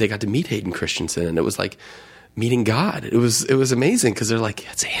they got to meet Hayden Christensen, and it was like meeting God. It was amazing, because they're like,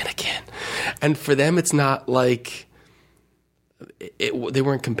 it's Anakin. And for them, it's not like they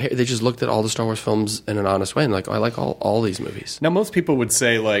weren't compared. They just looked at all the Star Wars films in an honest way and like, oh, I like all these movies. Now, most people would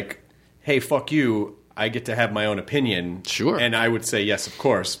say like, hey, fuck you, I get to have my own opinion. Sure. And I would say, yes, of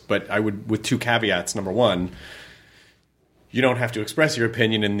course, but I would, with 2 caveats. Number one, you don't have to express your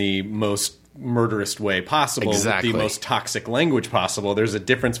opinion in the most murderous way possible, exactly, with the most toxic language possible. There's a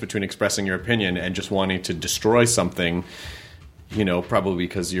difference between expressing your opinion and just wanting to destroy something, probably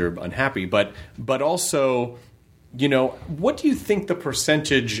because you're unhappy. But also, what do you think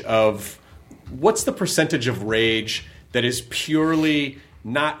what's the percentage of rage that is purely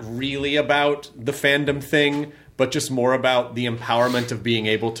not really about the fandom thing, but just more about the empowerment of being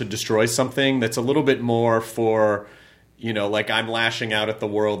able to destroy something that's a little bit more for You know, like I'm lashing out at the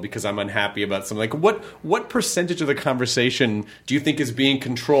world because I'm unhappy about something. Like what percentage of the conversation do you think is being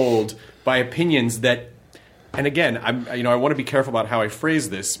controlled by opinions that, and again, I want to be careful about how I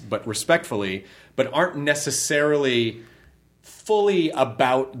phrase this, but respectfully, but aren't necessarily fully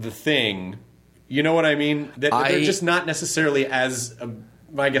about the thing. You know what I mean? That they're just not necessarily as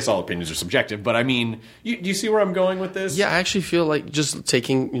I guess all opinions are subjective, but I mean, do you see where I'm going with this? Yeah, I actually feel like just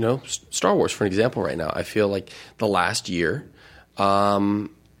taking, Star Wars for an example right now. I feel like the last year,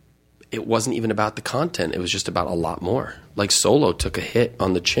 it wasn't even about the content. It was just about a lot more. Like Solo took a hit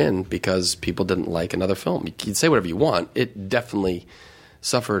on the chin because people didn't like another film. You can say whatever you want. It definitely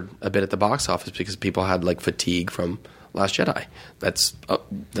suffered a bit at the box office because people had like fatigue from Last Jedi. That's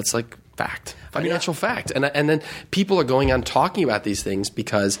like fact. Financial fact. And then people are going on talking about these things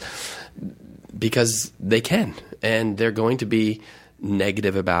because they can. And they're going to be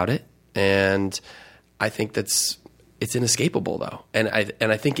negative about it. And I think it's inescapable, though. And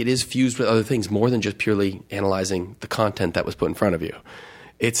I think it is fused with other things more than just purely analyzing the content that was put in front of you.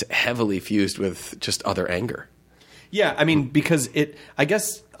 It's heavily fused with just other anger. Yeah, I mean, because I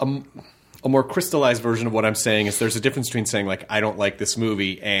guess a more crystallized version of what I'm saying is there's a difference between saying, like, I don't like this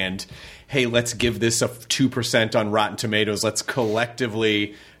movie and, hey, let's give this a 2% on Rotten Tomatoes. Let's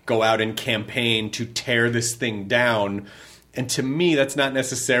collectively go out and campaign to tear this thing down. And to me, that's not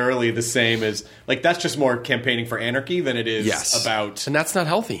necessarily the same as, like, that's just more campaigning for anarchy than it is about... And that's not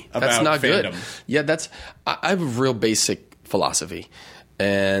healthy. That's not fandom. Good. Yeah, I have a real basic philosophy.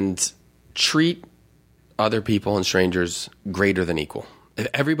 And treat other people and strangers greater than equal. If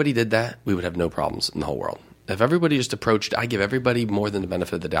everybody did that, we would have no problems in the whole world. If everybody just approached, I give everybody more than the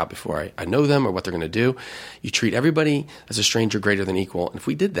benefit of the doubt before I know them or what they're going to do. You treat everybody as a stranger greater than equal. And if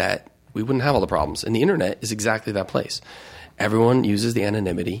we did that, we wouldn't have all the problems. And the internet is exactly that place. Everyone uses the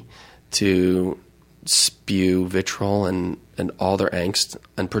anonymity to spew vitriol and all their angst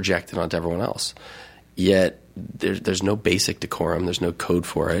and project it onto everyone else. Yet there's no basic decorum. There's no code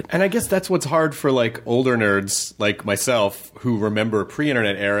for it. And I guess that's what's hard for, like, older nerds like myself who remember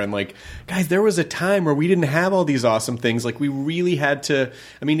pre-internet era. And, like, guys, there was a time where we didn't have all these awesome things. Like, we really had to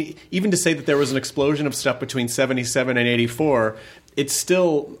 – I mean, even to say that there was an explosion of stuff between 77 and 84, it's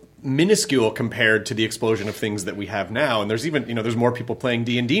still – minuscule compared to the explosion of things that we have now. And there's even, there's more people playing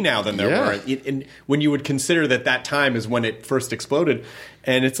D&D now than there were. And when you would consider that time is when it first exploded.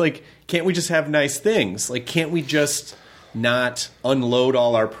 And it's like, can't we just have nice things? Like, can't we just not unload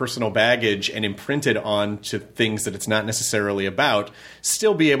all our personal baggage and imprint it onto things that it's not necessarily about,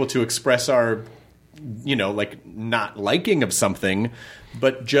 still be able to express our, like, not liking of something,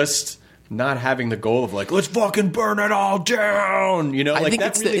 but just not having the goal of, like, let's fucking burn it all down. I like, think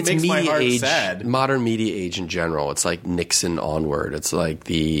that really makes my heart sad. Modern media age in general. It's like Nixon onward. It's like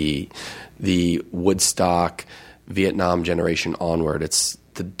the Woodstock, Vietnam generation onward. It's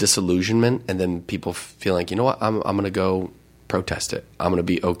the disillusionment, and then people feel like, you know what, I'm going to go protest it. I'm going to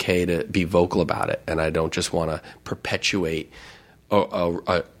be okay to be vocal about it, and I don't just want to perpetuate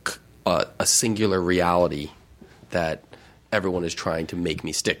a singular reality that everyone is trying to make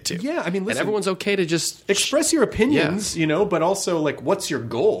me stick to. Yeah, I mean, listen, and everyone's okay to just express your opinions, but also, like, what's your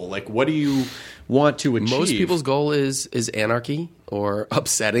goal? Like, what do you want to achieve? Most people's goal is anarchy or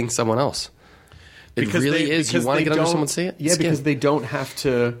upsetting someone else. It really is. You want to get under someone's skin. Yeah, because they don't have to.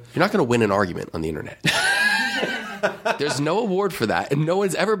 You're not going to win an argument on the internet. There's no award for that, and no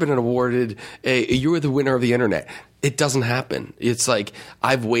one's ever been awarded you were the winner of the internet. It doesn't happen. It's like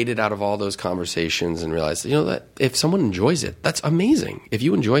I've waited out of all those conversations and realized, that if someone enjoys it, that's amazing. If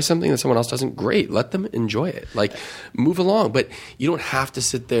you enjoy something that someone else doesn't, great. Let them enjoy it. Like, move along, but you don't have to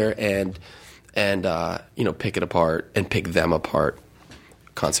sit there and pick it apart and pick them apart.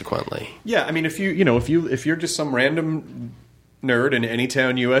 Consequently, yeah. I mean, if you're just some random nerd in any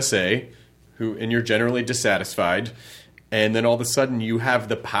town, USA, and you're generally dissatisfied, and then all of a sudden you have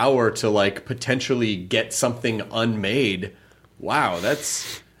the power to, like, potentially get something unmade. Wow,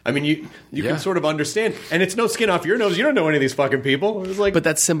 that's. I mean, you can sort of understand, and it's no skin off your nose. You don't know any of these fucking people. It's like, but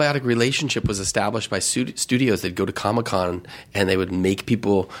that symbiotic relationship was established by studios that go to Comic-Con and they would make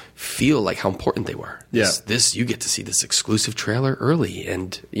people feel like how important they were. This you get to see this exclusive trailer early,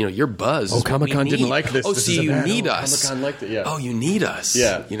 and your buzz. Oh, Comic-Con didn't like this. Oh, this see, you need us. Comic-Con liked it. Yeah. Oh, you need us.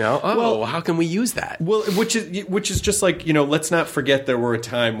 Yeah. Well, how can we use that? Well, which is just like, let's not forget there were a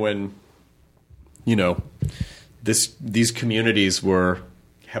time when, these communities were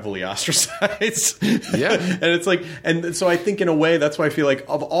heavily ostracized. Yeah. And it's like, and so I think in a way that's why I feel like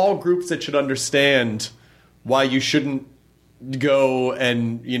of all groups that should understand why you shouldn't go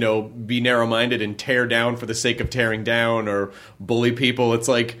and, be narrow-minded and tear down for the sake of tearing down or bully people. It's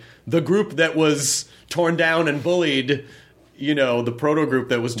like the group that was torn down and bullied, the proto group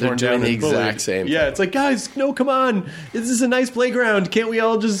that was torn down and bullied. They're doing the exact same thing. Yeah, it's like, guys, no, come on. This is a nice playground. Can't we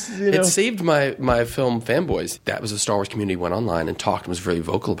all just, It saved my film fanboys. That was the Star Wars community went online and talked and was very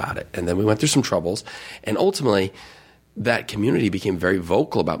vocal about it. And then we went through some troubles. And ultimately, that community became very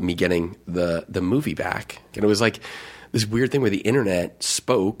vocal about me getting the movie back. And it was like this weird thing where the internet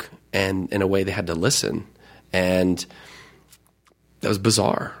spoke, and in a way they had to listen. And that was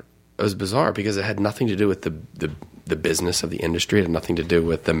bizarre. It was bizarre because it had nothing to do with the business of the industry. It had nothing to do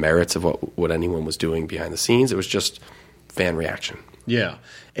with the merits of what anyone was doing behind the scenes. It was just fan reaction. Yeah.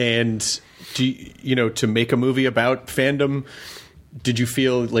 And, to make a movie about fandom, did you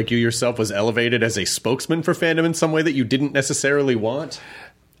feel like you yourself was elevated as a spokesman for fandom in some way that you didn't necessarily want?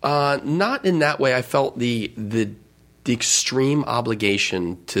 Not in that way. I felt the extreme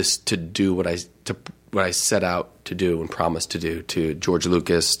obligation to do what I set out to do and promised to do to George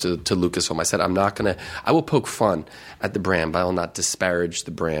Lucas, to Lucasfilm. I said, I will poke fun at the brand, but I will not disparage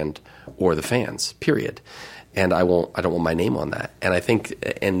the brand or the fans, period. And I don't want my name on that. And I think,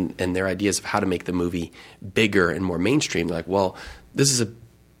 and their ideas of how to make the movie bigger and more mainstream, like, well, there's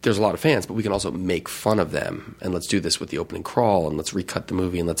a lot of fans, but we can also make fun of them. And let's do this with the opening crawl, and let's recut the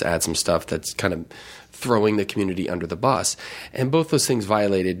movie, and let's add some stuff that's kind of throwing the community under the bus. And both those things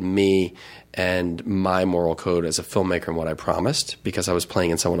violated me and my moral code as a filmmaker and what I promised, because I was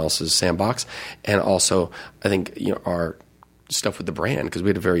playing in someone else's sandbox. And also, I think, our stuff with the brand, because we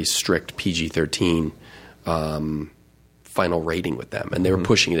had a very strict PG-13 final rating with them. And they were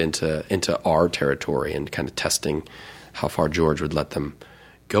pushing it into our territory and kind of testing how far George would let them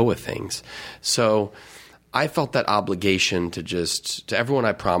go with things. So I felt that obligation to everyone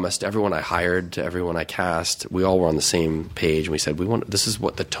I promised, to everyone I hired, to everyone I cast. We all were on the same page, and we said, this is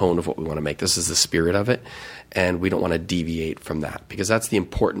what the tone of what we want to make. This is the spirit of it, and we don't want to deviate from that, because that's the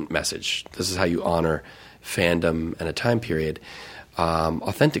important message. This is how you honor fandom and a time period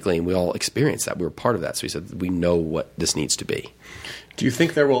authentically, and we all experienced that. We were part of that. So we said, we know what this needs to be. Do you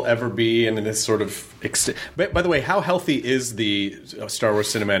think there will ever be in this sort of by the way, how healthy is the Star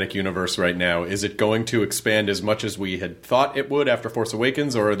Wars cinematic universe right now? Is it going to expand as much as we had thought it would after Force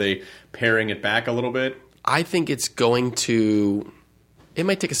Awakens, or are they paring it back a little bit? I think it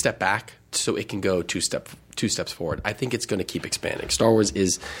might take a step back so it can go two steps forward. I think it's going to keep expanding. Star Wars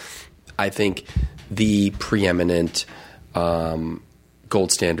is, I think, the preeminent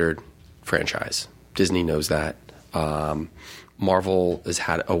gold standard franchise. Disney knows that. Marvel has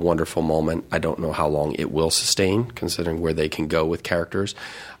had a wonderful moment. I don't know how long it will sustain, considering where they can go with characters.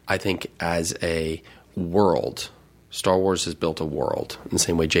 I think as a world, Star Wars has built a world in the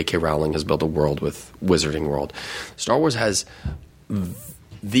same way J.K. Rowling has built a world with Wizarding World. Star Wars has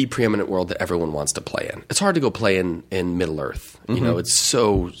the preeminent world that everyone wants to play in. It's hard to go play in Middle-earth. Mm-hmm. It's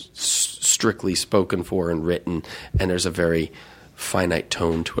so strictly spoken for and written, and there's a very finite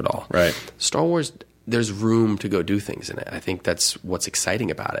tone to it all. Right. Star Wars, there's room to go do things in it. I think that's what's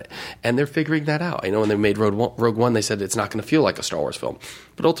exciting about it. And they're figuring that out. When they made Rogue One, they said it's not going to feel like a Star Wars film.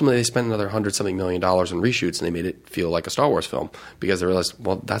 But ultimately, they spent another $100-something million in reshoots, and they made it feel like a Star Wars film because they realized,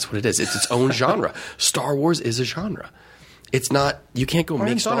 well, that's what it is. It's its own genre. Star Wars is a genre. It's not – you can't go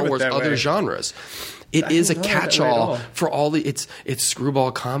make Star Wars other genres. It is a catch-all for all the – it's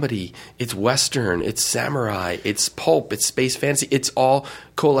screwball comedy, it's Western, it's samurai, it's pulp, it's space fantasy. It's all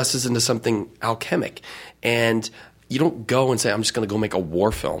coalesces into something alchemic. And you don't go and say, I'm just going to go make a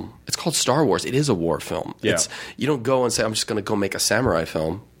war film. It's called Star Wars. It is a war film. Yeah. You don't go and say, I'm just going to go make a samurai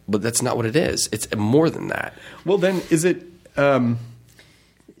film. But that's not what it is. It's more than that. Well, then is it do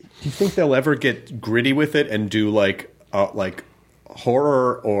you think they'll ever get gritty with it and do like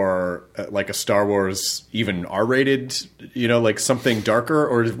horror or like a Star Wars, even R-rated, like something darker,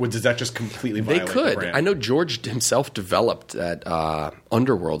 or does that just completely violate They could. the brand? I know George himself developed that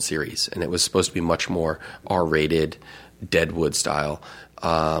Underworld series, and it was supposed to be much more R-rated, Deadwood style.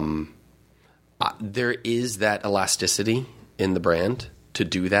 There is that elasticity in the brand to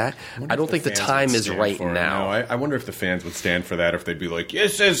do that. I don't think the time is right now. I wonder if the fans would stand for that, if they'd be like,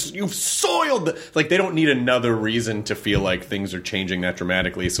 yes, you've soiled. Like, they don't need another reason to feel like things are changing that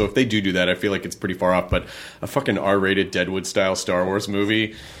dramatically. So if they do that, I feel like it's pretty far off. But a fucking R-rated Deadwood-style Star Wars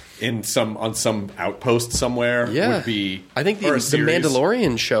movie on some outpost somewhere would be. I think the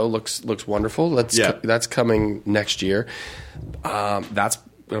Mandalorian show looks wonderful. That's coming next year. That's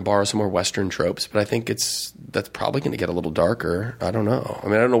going to borrow some more Western tropes, but I think that's probably going to get a little darker. I don't know. I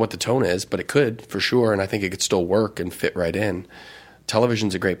mean, I don't know what the tone is, but it could for sure, and I think it could still work and fit right in.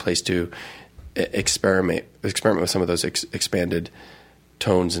 Television's a great place to experiment with some of those expanded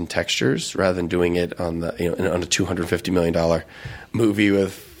tones and textures rather than doing it on on a $250 million movie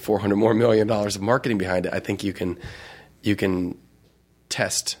with $400 million of marketing behind it. I think you can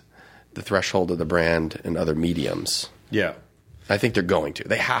test the threshold of the brand in other mediums. Yeah. I think they're going to.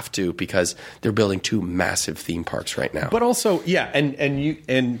 They have to, because they're building 2 massive theme parks right now. But also, yeah,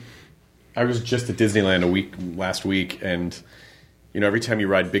 and I was just at Disneyland last week, and every time you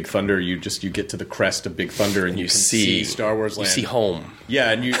ride Big Thunder, you get to the crest of Big Thunder, and you can see Star Wars Land. You see home.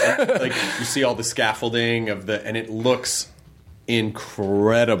 Yeah, and you see all the scaffolding and it looks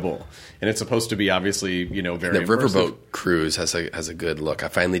incredible. And it's supposed to be obviously, very the immersive. riverboat cruise has a good look. I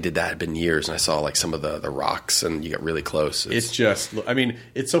finally did that. It had been years, and I saw like some of the rocks, and you get really close. It's just,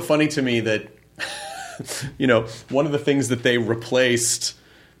 it's so funny to me that, one of the things that they replaced,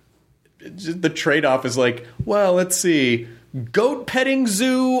 the trade-off is like, well, let's see, goat petting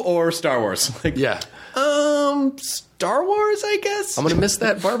zoo or Star Wars? Yeah. Star Wars, I guess. I'm going to miss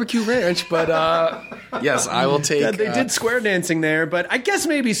that barbecue ranch, but yes, I will take... Yeah, they did square dancing there, but I guess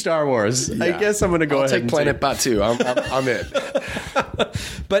maybe Star Wars. Yeah. I guess I'm going to go ahead and take Planet Batu. I'm in.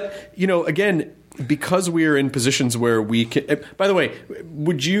 But, again, because we're in positions where we can... By the way,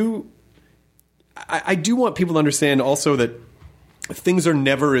 would you... I do want people to understand also that things are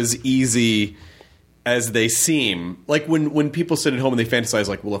never as easy as they seem. Like when people sit at home and they fantasize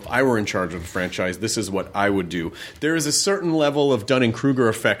like, well, if I were in charge of a franchise, this is what I would do. There is a certain level of Dunning-Kruger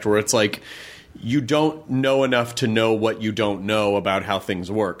effect where it's like you don't know enough to know what you don't know about how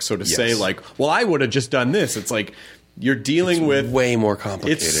things work. So to say like, well, I would have just done this. It's like you're dealing with way more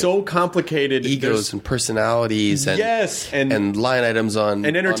complicated. It's so complicated. Egos and personalities and and line items on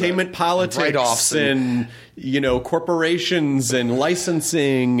entertainment politics write-offs and corporations and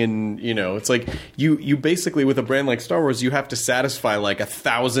licensing and it's like you basically with a brand like Star Wars you have to satisfy like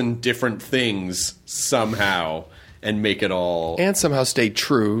 1,000 different things somehow and make it all and somehow stay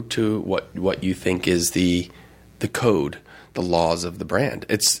true to what you think is the code, the laws of the brand.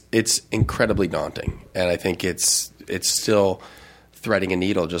 It's incredibly daunting, and I think it's still threading a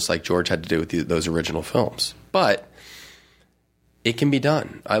needle, just like George had to do with those original films. But it can be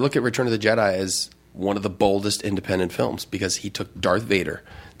done. I look at Return of the Jedi as one of the boldest independent films because he took Darth Vader,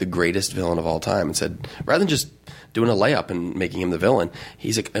 the greatest villain of all time, and said, rather than just doing a layup and making him the villain,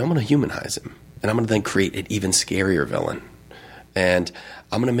 he's like, I'm going to humanize him, and I'm going to then create an even scarier villain. And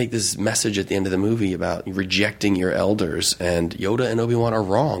I'm going to make this message at the end of the movie about rejecting your elders, and Yoda and Obi-Wan are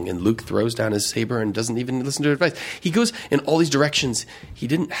wrong, and Luke throws down his saber and doesn't even listen to advice. He goes in all these directions he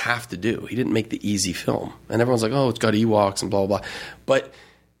didn't have to do. He didn't make the easy film. And everyone's like, oh, it's got Ewoks and blah, blah, blah. But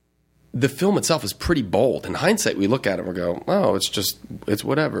the film itself is pretty bold. In hindsight, we look at it and we go, oh, it's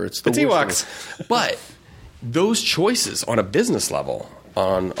whatever. It's Ewoks. But those choices on a business level,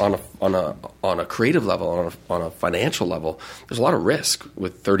 on a creative level, on a financial level, there's a lot of risk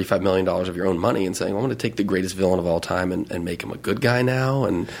with $35 million of your own money and saying, I'm going to take the greatest villain of all time and make him a good guy now.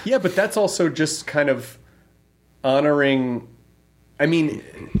 And yeah, but that's also just kind of honoring,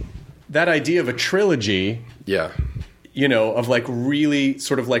 that idea of a trilogy. Yeah. Of like really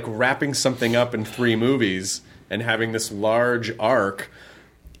sort of like wrapping something up in 3 movies and having this large arc,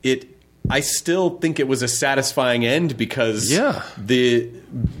 I still think it was a satisfying end because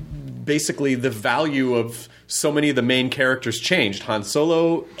basically the value of so many of the main characters changed. Han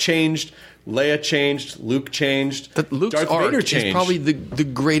Solo changed, Leia changed, Luke changed, Luke's Darth arc Vader changed. Is probably the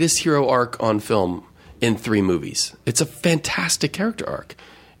greatest hero arc on film in 3 movies. It's a fantastic character arc.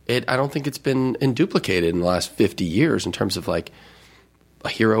 I don't think it's been duplicated in the last 50 years in terms of like a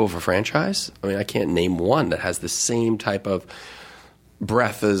hero of a franchise. I can't name one that has the same type of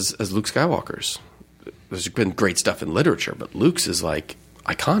breadth as Luke Skywalker's. There's been great stuff in literature, but Luke's is like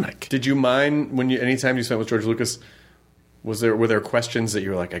iconic. Did you mind anytime you spent with George Lucas? Were there questions that you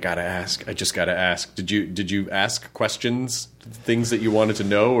were like, I gotta ask, I just gotta ask? Did you ask questions, things that you wanted to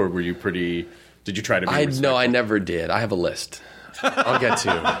know, or were you pretty? Did you try to be respectful? No, I never did. I have a list. I'll get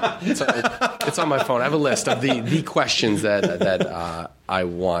to. It's on my phone. I have a list of the questions that I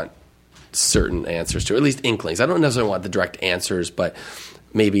want certain answers to, or at least inklings. I don't necessarily want the direct answers, but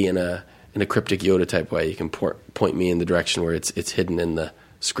maybe in a cryptic Yoda type way, you can point me in the direction where it's hidden in the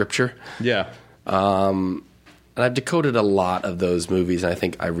scripture. Yeah. And I've decoded a lot of those movies, and I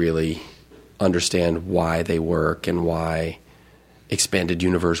think I really understand why they work and why Expanded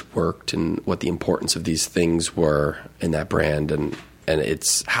Universe worked and what the importance of these things were in that brand, and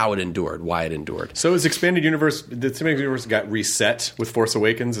it's how it endured, why it endured. So is Expanded Universe, the Expanded Universe got reset with Force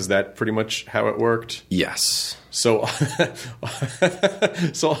Awakens? Is that pretty much how it worked? Yes. So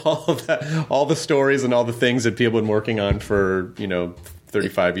all the stories and all the things that people have been working on for,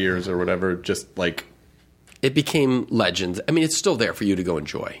 35 years or whatever, just like... It became legends. I mean, it's still there for you to go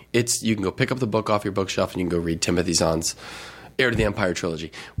enjoy. You can go pick up the book off your bookshelf and you can go read Timothy Zahn's Heir to the Empire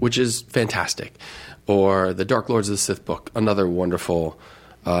trilogy, which is fantastic. Or the Dark Lords of the Sith book, another wonderful,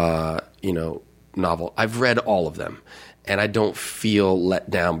 novel. I've read all of them, and I don't feel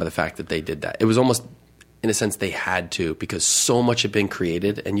let down by the fact that they did that. It was almost, in a sense, they had to, because so much had been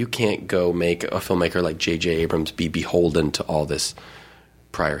created, and you can't go make a filmmaker like J.J. Abrams be beholden to all this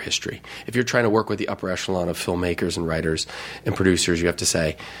prior history. If you're trying to work with the upper echelon of filmmakers and writers and producers, you have to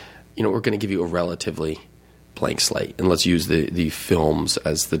say, we're going to give you a relatively blank slate, and let's use the films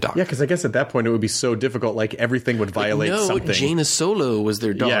as the doc. Yeah, because I guess at that point it would be so difficult, like everything would violate something. Jaina Solo was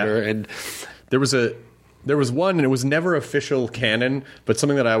their daughter, and there was one, and it was never official canon, but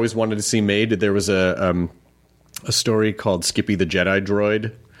something that I always wanted to see made. There was a story called Skippy the Jedi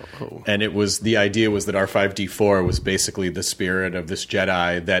Droid. Oh. And the idea was that R5-D4 was basically the spirit of this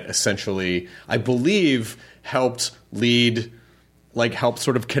Jedi that essentially, I believe, helped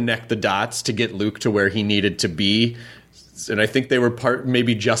sort of connect the dots to get Luke to where he needed to be. And I think they were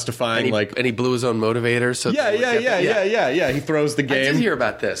maybe justifying and he blew his own motivator. So yeah. He throws the game. I did hear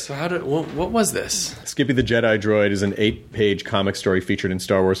about this. So what was this? Skippy the Jedi Droid is an 8-page comic story featured in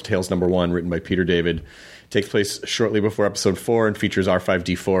Star Wars Tales #1, written by Peter David. Takes place shortly before Episode 4 and features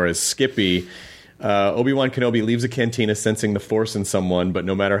R5-D4 as Skippy. Obi-Wan Kenobi leaves a cantina sensing the Force in someone, but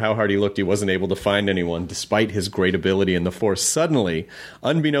no matter how hard he looked, he wasn't able to find anyone, despite his great ability in the Force. Suddenly,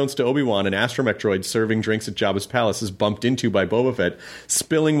 unbeknownst to Obi-Wan, an astromech droid serving drinks at Jabba's palace is bumped into by Boba Fett,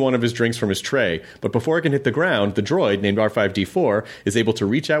 spilling one of his drinks from his tray. But before it can hit the ground, the droid, named R5-D4, is able to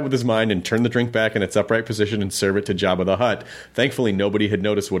reach out with his mind and turn the drink back in its upright position and serve it to Jabba the Hutt. Thankfully, nobody had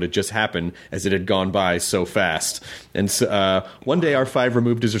noticed what had just happened, as it had gone by so fast. And so, one day, R5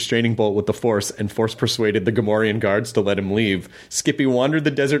 removed his restraining bolt with the Force, and Force persuaded the Gamorrean guards to let him leave. Skippy wandered the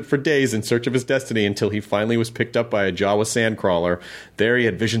desert for days in search of his destiny until he finally was picked up by a Jawa sandcrawler. There he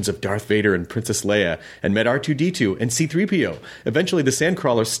had visions of Darth Vader and Princess Leia, and met R2-D2 and C-3PO. Eventually the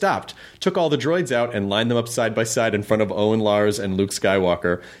sandcrawler stopped, took all the droids out, and lined them up side by side in front of Owen Lars and Luke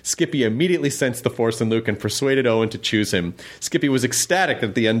Skywalker. Skippy immediately sensed the Force in Luke and persuaded Owen to choose him. Skippy was ecstatic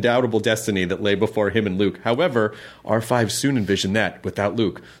at the undoubtable destiny that lay before him and Luke. However, R5 soon envisioned that, without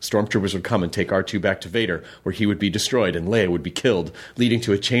Luke, stormtroopers would come and take R2 back to Vader, where he would be destroyed and Leia would be killed, leading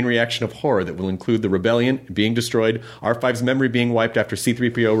to a chain reaction of horror that will include the rebellion being destroyed, R5's memory being wiped after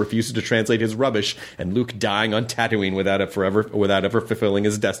C-3PO refuses to translate his rubbish, and Luke dying on Tatooine without ever fulfilling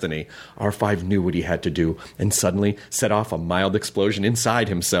his destiny. R5 knew what he had to do, and suddenly set off a mild explosion inside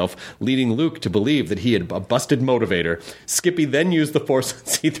himself, leading Luke to believe that he had a busted motivator. Skippy then used the Force on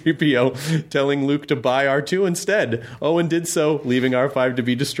C-3PO, telling Luke to buy R2 instead. Owen did so, leaving R5 to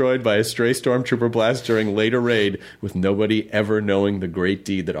be destroyed by a stray stormtrooper blast during later raid, with nobody ever knowing the great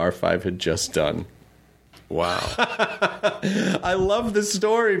deed that R5 had just done. Wow. I love this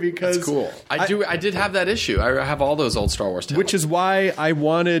story because... That's cool. I did have that issue. I have all those old Star Wars tales. Which is why I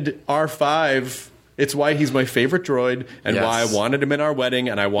wanted R5... It's why he's my favorite droid, and why I wanted him in our wedding,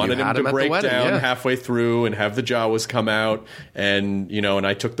 and I wanted him to break down halfway through and have the Jawas come out, and and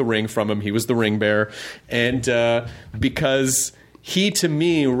I took the ring from him. He was the ring bearer. And because... he, to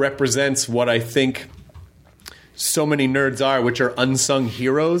me, represents what I think so many nerds are, which are unsung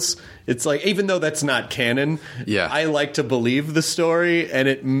heroes. It's like, even though that's not canon, I like to believe the story, and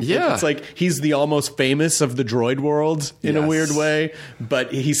it's like he's the almost famous of the droid world in a weird way,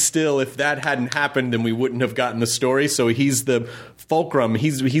 but he's still, if that hadn't happened, then we wouldn't have gotten the story, so he's the fulcrum.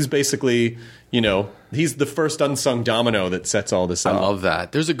 He's basically... he's the first unsung domino that sets all this up. I love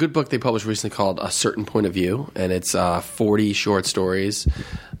that. There's a good book they published recently called A Certain Point of View, and it's 40 short stories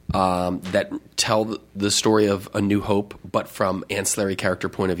that tell the story of A New Hope, but from ancillary character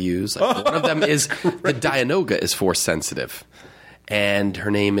point of views. Like, one of them is the Dianoga is Force sensitive, and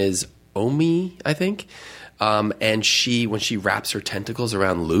her name is Omi, I think. And when she wraps her tentacles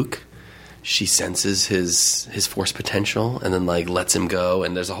around Luke, she senses his Force potential and then lets him go,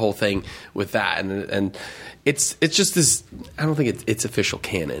 and there's a whole thing with that, and it's just this. I don't think it's official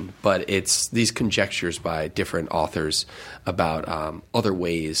canon, but it's these conjectures by different authors about other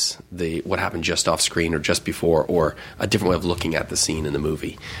ways what happened just off screen or just before, or a different way of looking at the scene in the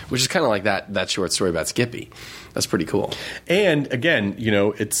movie, which is kind of like that short story about Skippy. That's pretty cool. And again,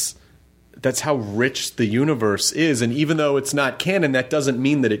 that's how rich the universe is. And even though it's not canon, that doesn't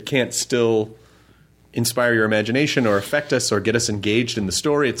mean that it can't still inspire your imagination or affect us or get us engaged in the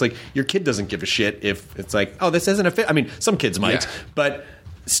story. It's like your kid doesn't give a shit if it's like, oh, this isn't a fit. I mean, some kids might, but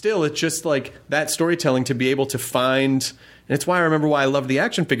still, it's just that storytelling to be able to find. And it's why I remember why I love the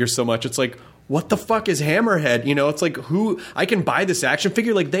action figures so much. It's like, what the fuck is Hammerhead? You know, it's like, I can buy this action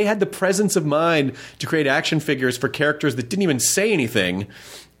figure. Like, they had the presence of mind to create action figures for characters that didn't even say anything.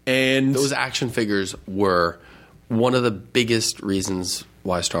 And those action figures were one of the biggest reasons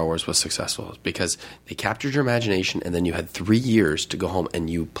why Star Wars was successful, because they captured your imagination, and then you had 3 years to go home and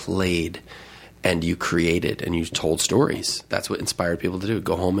you played and you created and you told stories. That's what inspired people to do.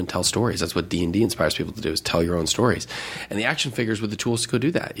 Go home and tell stories. That's what D&D inspires people to do, is tell your own stories. And the action figures were the tools to go do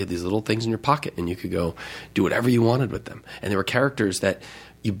that. You had these little things in your pocket, and you could go do whatever you wanted with them. And there were characters that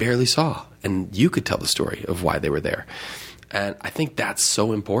you barely saw, and you could tell the story of why they were there. And I think that's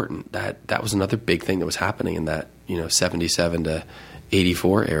so important. That was another big thing that was happening in that, 77 to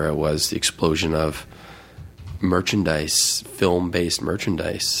 84 era, was the explosion of merchandise, film-based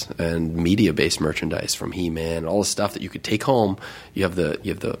merchandise and media-based merchandise, from He-Man, all the stuff that you could take home. You have the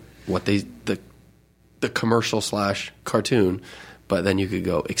commercial / cartoon, but then you could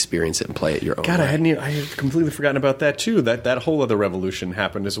go experience it and play it your own way. I had completely forgotten about that too. That whole other revolution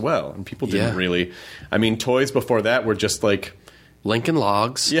happened as well, and people didn't really. I mean, toys before that were just like Lincoln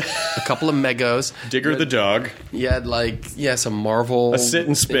Logs, a couple of Megos, Digger the dog. You had some Marvel, a sit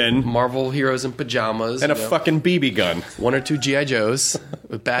and spin, Marvel heroes in pajamas, and a fucking BB gun. 1 or 2 GI Joes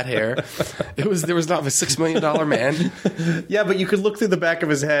with bad hair. There was not a $6 million man. Yeah, but you could look through the back of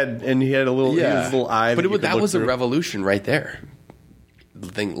his head, and he had a little, his little eye. But that was a revolution right there.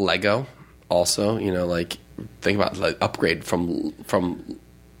 Think Lego, also. Think about upgrade from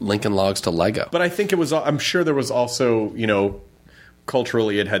Lincoln Logs to Lego. But I think it was. I'm sure there was also,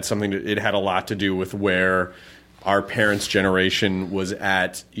 culturally, it had a lot to do with where our parents' generation was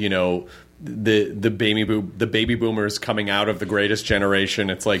at. The baby boomers coming out of the greatest generation.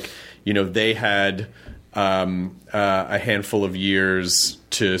 It's like, they had a handful of years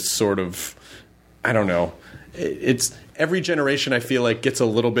to sort of, I don't know. It's every generation, I feel like, gets a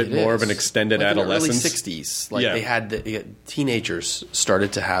little bit more of an extended adolescence. In the early 60s, they had teenagers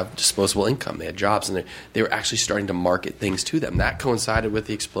started to have disposable income. They had jobs, and they were actually starting to market things to them. That coincided with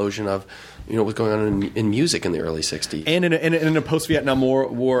the explosion of what was going on in music in the early 60s. And in a post-Vietnam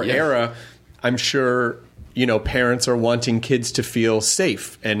War era, I'm sure parents are wanting kids to feel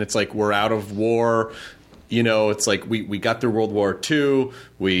safe. And it's like, we're out of war. It's like we got through World War II.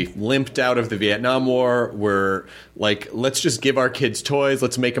 We limped out of the Vietnam War. We're like, let's just give our kids toys.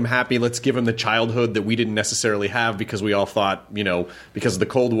 Let's make them happy. Let's give them the childhood that we didn't necessarily have, because we all thought, because of the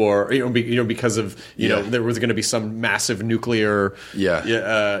Cold War, because of, there was going to be some massive nuclear,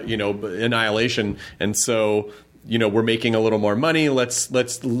 annihilation. And so, we're making a little more money. Let's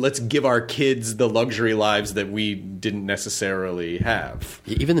give our kids the luxury lives that we didn't necessarily have.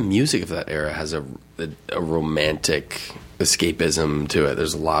 Even the music of that era has a romantic escapism to it.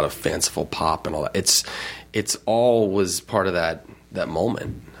 There's a lot of fanciful pop and all that. It's all was part of that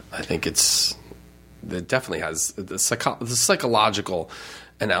moment. I think it definitely has the psychological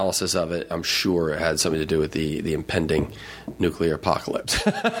analysis of it. I'm sure it had something to do with the impending nuclear apocalypse.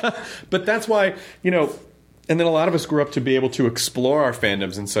 But that's why, and then a lot of us grew up to be able to explore our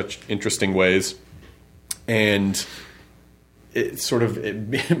fandoms in such interesting ways, and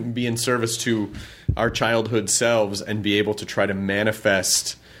be in service to our childhood selves, and be able to try to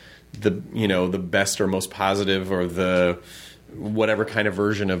manifest the best or most positive, or the whatever kind of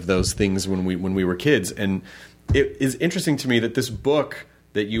version of those things when we were kids. And it is interesting to me that this book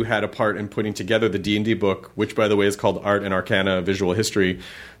that you had a part in putting together, the D&D book, which, by the way, is called Art and Arcana Visual History,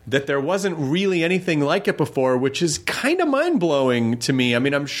 that there wasn't really anything like it before, which is kind of mind-blowing to me. I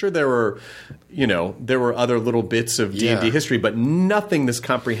mean, I'm sure there were other little bits of D&D history, but nothing this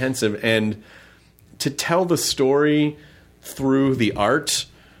comprehensive. And to tell the story through the art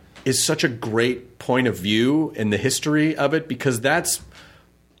is such a great point of view in the history of it, because that's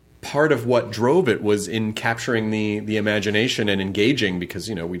part of what drove it, was in capturing the imagination and engaging, because,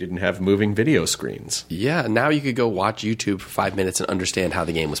 we didn't have moving video screens. Yeah, now you could go watch YouTube for 5 minutes and understand how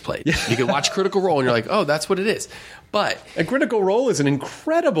the game was played. Yeah. You could watch Critical Role and you're like, oh, that's what it is. But a Critical Role is an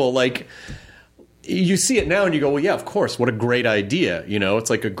incredible, you see it now and you go, well, yeah, of course, what a great idea.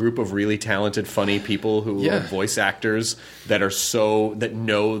 It's like a group of really talented, funny people who are voice actors that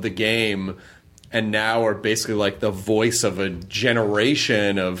know the game, and now are basically like the voice of a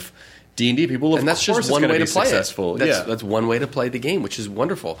generation of D&D people. And that's just one way to play successful. it. That's one way to play the game, which is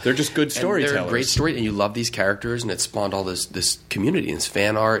wonderful. They're just good storytellers. They're a great story, and you love these characters, and it spawned all this community and this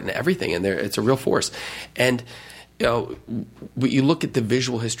fan art and everything, and it's a real force. And you look at the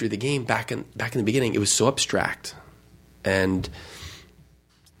visual history of the game back in the beginning, it was so abstract and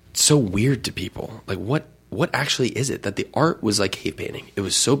so weird to people. Like, what what actually is it? That the art was like cave painting. It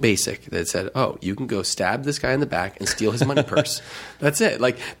was so basic that it said, oh, you can go stab this guy in the back and steal his money purse. That's it.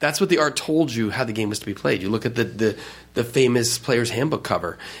 Like, that's what the art told you how the game was to be played. You look at the famous player's handbook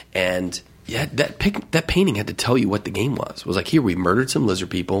cover, and yeah, that painting had to tell you what the game was. It was like, here, we murdered some lizard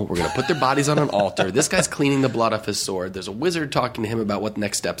people. We're going to put their bodies on an altar. This guy's cleaning the blood off his sword. There's a wizard talking to him about what the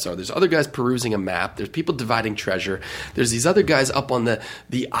next steps are. There's other guys perusing a map. There's people dividing treasure. There's these other guys up on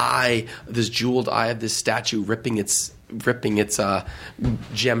the eye, this jeweled eye of this statue, ripping its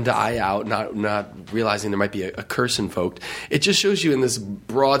gemmed eye out, not realizing there might be a curse invoked. It just shows you in this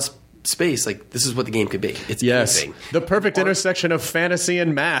broad space, like, this is what the game could be. It's amazing. The perfect intersection of fantasy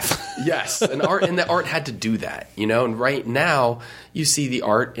and math. Yes, and the art had to do that, you know. And right now, you see the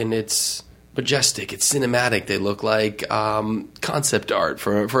art, and it's majestic, it's cinematic. They look like concept art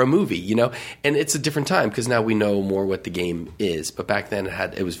for a movie, you know. And it's a different time because now we know more what the game is. But back then,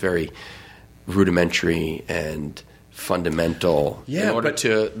 it was very rudimentary and fundamental in order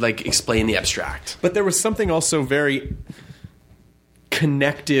to like explain the abstract. But there was something also very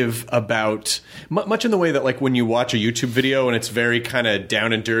connective about much in the way that, like, when you watch a YouTube video and it's very kind of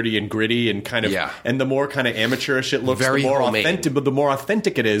down and dirty and gritty and kind of and the more kind of amateurish it looks, very the more homemade. authentic, but the more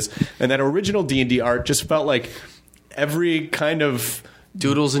authentic it is. And that original D&D art just felt like every kind of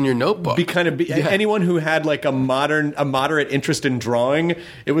doodles in your notebook. Anyone who had like a moderate interest in drawing,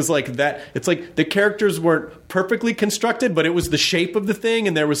 it was like that. It's like the characters weren't perfectly constructed, but it was the shape of the thing,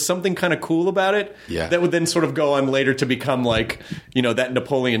 and there was something kind of cool about it. Yeah. That would then sort of go on later to become like, you know, that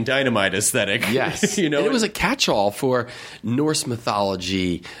Napoleon Dynamite aesthetic. Yes, you know, and it was a catch-all for Norse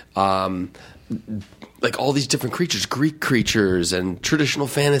mythology. Like all these different creatures, Greek creatures, and traditional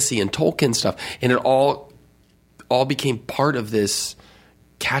fantasy and Tolkien stuff, and it all became part of this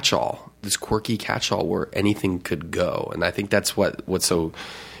catch-all, this quirky catch-all where anything could go. And I think that's what's so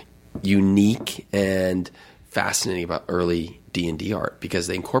unique and fascinating about early D&D art, because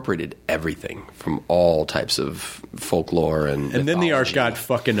they incorporated everything from all types of folklore and then the art got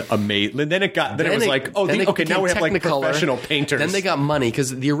fucking amazing. And then it was like, now we have like professional painters. Then they got money,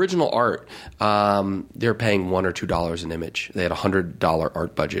 because the original art, they were paying $1 or $2 an image. They had $100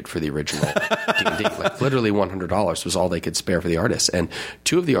 art budget for the original D&D. Like literally $100 was all they could spare for the artists. And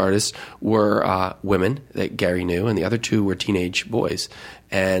two of the artists were women that Gary knew, and the other two were teenage boys.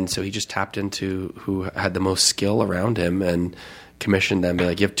 And so he just tapped into who had the most skill around him and commissioned them. Be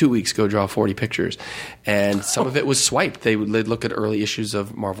like, you have 2 weeks, go draw 40 pictures. And some of it was swiped. They'd look at early issues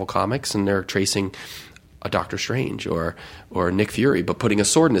of Marvel Comics, and they're tracing a Doctor Strange or Nick Fury, but putting a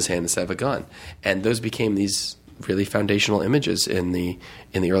sword in his hand instead of a gun. And those became these really foundational images in the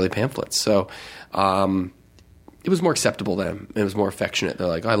early pamphlets. So it was more acceptable then. It was more affectionate. They're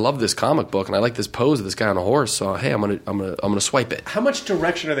like, I love this comic book, and I like this pose of this guy on a horse. So hey, I'm gonna swipe it. How much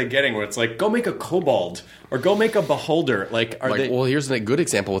direction are they getting? Where it's like, go make a kobold or go make a beholder. Well, here's a good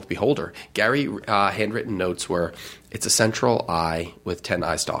example with beholder. Gary handwritten notes were, it's a central eye with 10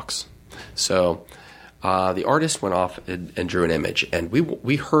 eye stalks. So the artist went off and drew an image, and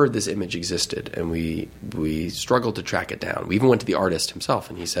we heard this image existed, and we struggled to track it down. We even went to the artist himself,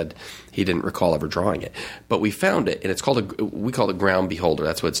 and he said he didn't recall ever drawing it, but we found it, and we call it ground beholder.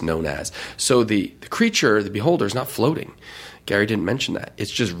 That's what it's known as. So the creature, the beholder, is not floating. Gary didn't mention that.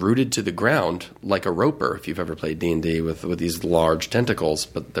 It's just rooted to the ground like a roper, if you've ever played D&D with these large tentacles,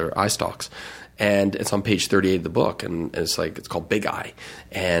 but they're eye stalks. And it's on page 38 of the book, and it's called Big Eye.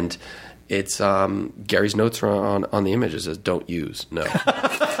 And it's Gary's notes are on the image. It says, "Don't use." No.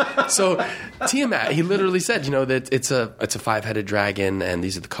 So Tiamat, he literally said, that it's a 5-headed dragon, and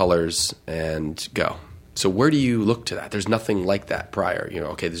these are the colors, and go. So where do you look to that? There's nothing like that prior.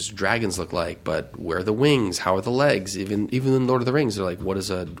 Okay, this dragons look like, but where are the wings? How are the legs? Even in Lord of the Rings, they're like, what does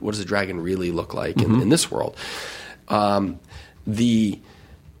a dragon really look like in this world? The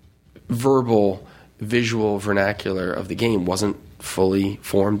verbal, visual vernacular of the game wasn't fully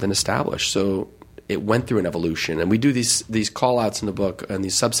formed and established, so it went through an evolution. And we do these call-outs in the book and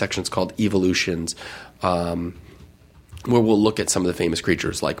these subsections called evolutions, where we'll look at some of the famous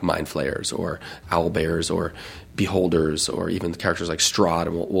creatures like mind flayers or owl bears or beholders, or even characters like Strahd,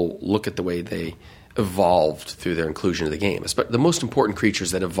 and we'll look at the way they evolved through their inclusion of the game. But the most important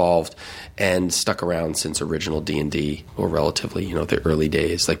creatures that evolved and stuck around since original D&D, or relatively, the early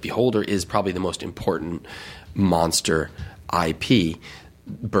days, like Beholder is probably the most important monster IP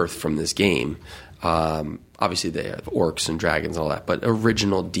birthed from this game. Obviously, they have orcs and dragons and all that, but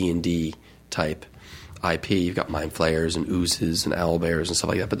original D&D type IP, you've got mind flayers and oozes and owlbears and stuff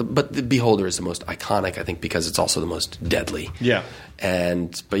like that. But the Beholder is the most iconic, I think, because it's also the most deadly. Yeah.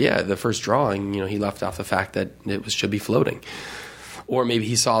 But the first drawing, he left off the fact that it should be floating. Or maybe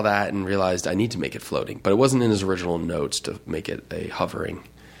he saw that and realized I need to make it floating. But it wasn't in his original notes to make it a hovering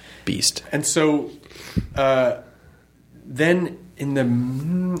beast. And so then in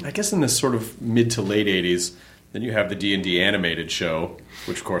the sort of mid to late 80s, then you have the D&D animated show,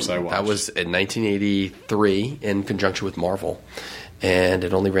 which of course I watched. That was in 1983 in conjunction with Marvel. And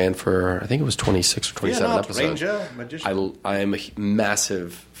it only ran for, I think it was 26 or 27 episodes. Ranger, magician. I am a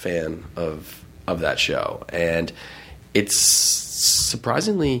massive fan of that show. And it's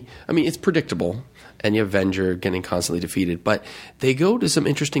surprisingly, I mean, it's predictable. And you have Venger getting constantly defeated. But they go to some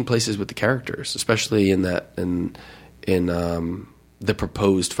interesting places with the characters, especially in the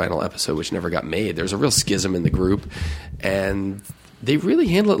proposed final episode, which never got made. There's a real schism in the group. And they really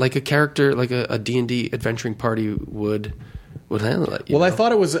handle it like a character, like a D&D adventuring party would handle it. Well, I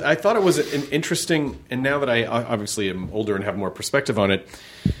thought it was an interesting, and now that I obviously am older and have more perspective on it,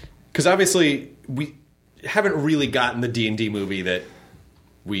 because obviously we haven't really gotten the D&D movie that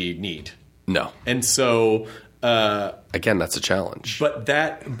we need. No. And so again, that's a challenge. But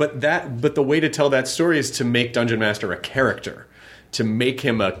the way to tell that story is to make Dungeon Master a character, to make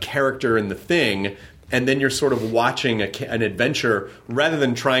him a character in the thing. And then you're sort of watching an adventure rather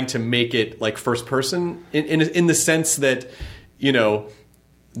than trying to make it like first person in the sense that, you know,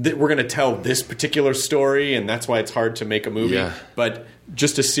 that we're going to tell this particular story and that's why it's hard to make a movie. Yeah. But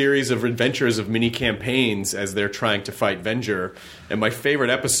just a series of adventures of mini campaigns as they're trying to fight Venger. And my favorite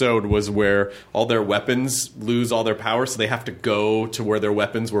episode was where all their weapons lose all their power, so they have to go to where their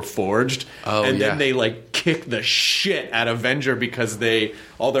weapons were forged. Oh, and yeah. then they like kick the shit out of Venger because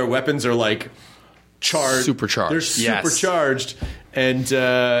all their weapons are like supercharged. They're supercharged, and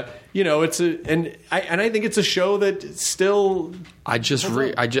you know, I think it's a show that still. I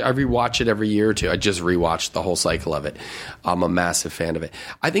rewatch it every year or two. I just rewatched the whole cycle of it. I'm a massive fan of it.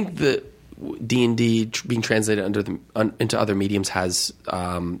 I think the D&D being translated into other mediums has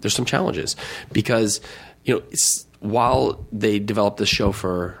there's some challenges because, you know, while they developed this show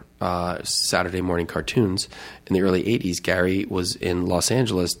for Saturday morning cartoons in the early 80s, Gary was in Los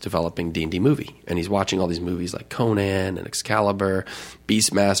Angeles developing D&D movie, and he's watching all these movies like Conan and Excalibur,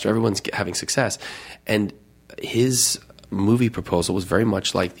 Beastmaster. Everyone's having success, and his movie proposal was very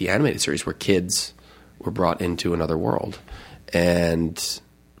much like the animated series, where kids were brought into another world and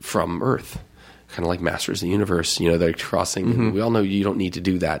from Earth, kind of like Masters of the Universe. You know, they're crossing. Mm-hmm. We all know you don't need to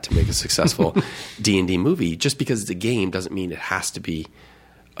do that to make a successful D&D movie. Just because it's a game doesn't mean it has to be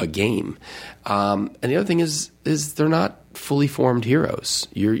a game. And the other thing is they're not fully formed heroes.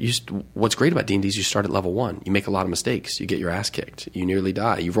 What's great about D&D is you start at level 1. You make a lot of mistakes. You get your ass kicked. You nearly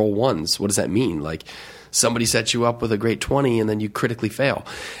die. You roll ones. What does that mean? Like, somebody sets you up with a great 20 and then you critically fail.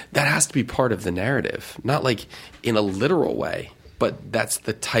 That has to be part of the narrative. Not like in a literal way, but that's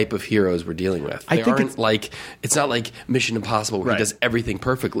the type of heroes we're dealing with. It's not like Mission Impossible where he does everything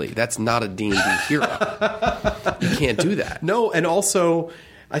perfectly. That's not a D&D hero. You can't do that. No, and also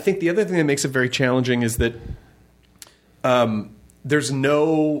I think the other thing that makes it very challenging is that there's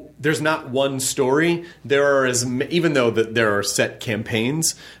not one story. There are even though there are set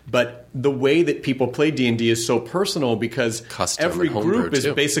campaigns, but the way that people play D&D is so personal because every group is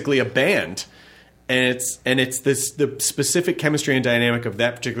basically a band. And it's the specific chemistry and dynamic of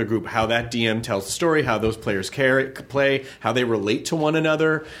that particular group, how that DM tells the story, how those players play, how they relate to one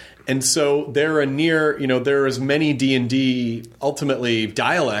another. And so there are as many D&D ultimately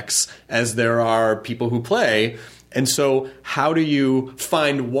dialects as there are people who play. And so how do you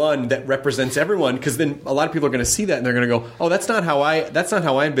find one that represents everyone? Because then a lot of people are going to see that and they're going to go, "Oh, that's not how I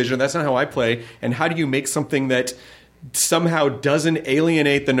envision, that's not how I play." And how do you make something that somehow doesn't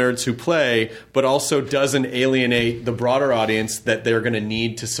alienate the nerds who play, but also doesn't alienate the broader audience that they're going to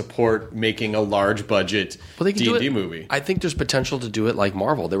need to support making a large budget D&D movie? I think there's potential to do it like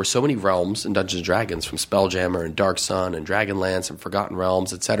Marvel. There were so many realms in Dungeons & Dragons, from Spelljammer and Dark Sun and Dragonlance and Forgotten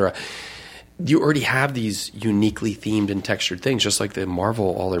Realms, etc. You already have these uniquely themed and textured things, just like the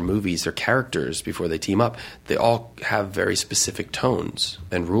Marvel, all their movies, their characters, before they team up, they all have very specific tones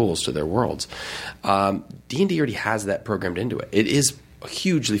and rules to their worlds. D&D already has that programmed into it. It is a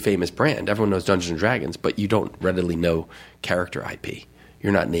hugely famous brand. Everyone knows Dungeons & Dragons, but you don't readily know character IP.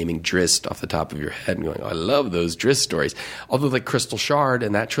 You're not naming Drizzt off the top of your head and going, "I love those Drizzt stories." Although like Crystal Shard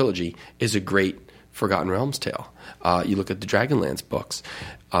and that trilogy is a great Forgotten Realms tale. You look at the Dragonlance books.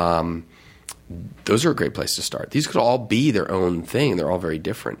 Those are a great place to start. These could all be their own thing. They're all very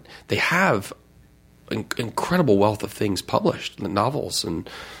different. They have an incredible wealth of things published, novels and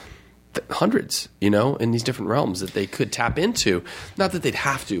hundreds, in these different realms that they could tap into. Not that they'd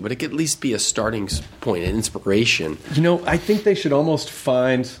have to, but it could at least be a starting point, an inspiration. I think they should almost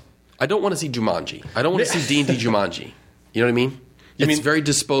find... I don't want to see Jumanji. I don't want to see D&D Jumanji. You know what I mean? It's very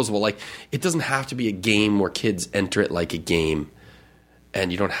disposable. Like, it doesn't have to be a game where kids enter it like a game,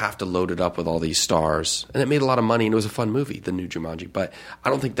 and you don't have to load it up with all these stars. And it made a lot of money, and it was a fun movie, the new Jumanji. But I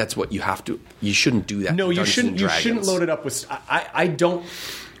don't think that's what you have to. You shouldn't do that. No, you shouldn't. You shouldn't load it up with. I don't.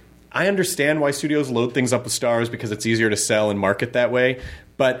 I understand why studios load things up with stars because it's easier to sell and market that way.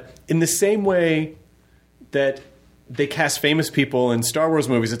 But in the same way that they cast famous people in Star Wars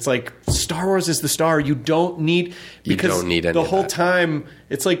movies, it's like Star Wars is the star. You don't need because you don't need any the whole of that. time.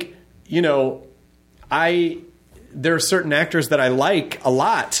 It's like, you know, there are certain actors that I like a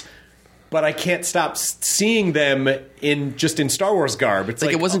lot, but I can't stop seeing them in Star Wars garb. It's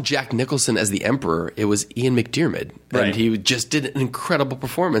like it wasn't Jack Nicholson as the Emperor; it was Ian McDiarmid, Right. and he just did an incredible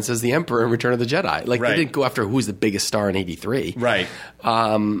performance as the Emperor in Return of the Jedi. Like Right. they didn't go after who's the biggest star in '83, Right.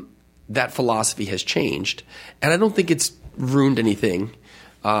 That philosophy has changed, and I don't think it's ruined anything.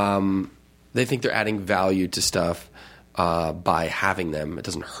 They think they're adding value to stuff by having them. It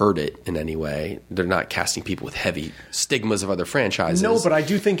doesn't hurt it in any way. They're not casting people with heavy stigmas of other franchises. No, but I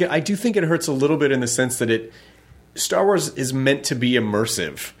do think it hurts a little bit in the sense that Star Wars is meant to be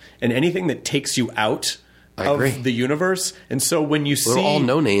immersive, and anything that takes you out of the universe. And so when you see all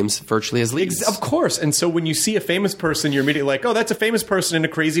no names virtually as leads, of course. And so when you see a famous person, you're immediately like, oh, that's a famous person in a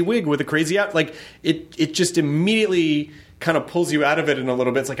crazy wig with a crazy out. Like it just immediately kind of pulls you out of it in a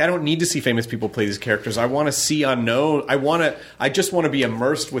little bit. It's like, I don't need to see famous people play these characters. I want to see unknown. I just want to be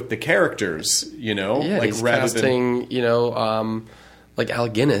immersed with the characters, you know? Yeah, like he's rather casting, than like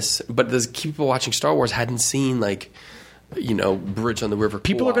Alec Guinness, but the people watching Star Wars hadn't seen Bridge on the River.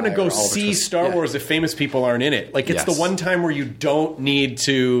 people are going to Kwai go or Oliver see Twist. Star Yeah. Wars if famous people aren't in it. Like it's Yes. the one time where you don't need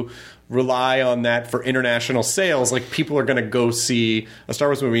to rely on that for international sales. Like people are going to go see a Star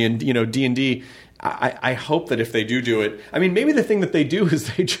Wars movie, and D&D. I hope that if they do it, I mean, maybe the thing that they do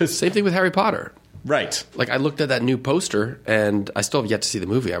is they just Same thing with Harry Potter. right. Like I looked at that new poster, and I still have yet to see the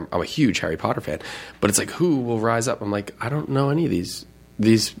movie. I'm a huge Harry Potter fan, but it's like who will rise up? I'm like, I don't know any of these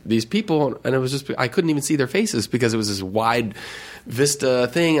people, and it was just I couldn't even see their faces because it was this wide vista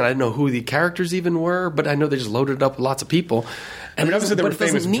thing, and I didn't know who the characters even were. But I know they just loaded it up with lots of people. I mean, obviously there were But it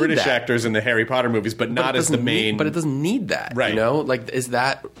doesn't famous need British that. actors in the Harry Potter movies, but not it as the doesn't main. but it doesn't need that, Right. You know, like is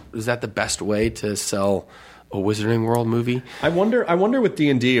that the best way to sell a Wizarding World movie? I wonder with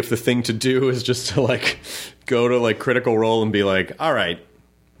D&D if the thing to do is just to like go to like Critical Role and be like, all right,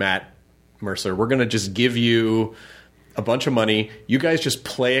 Matt Mercer, we're going to just give you a bunch of money. You guys just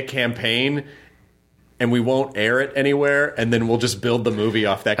play a campaign and we won't air it anywhere, and then we'll just build the movie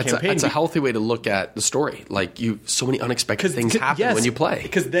off that campaign. That's a healthy way to look at the story. Like so many unexpected things happen yes, when you play.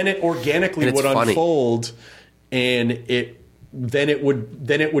 Because then it organically And it's would funny. unfold, and it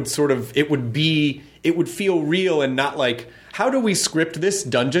would feel real and not like, how do we script this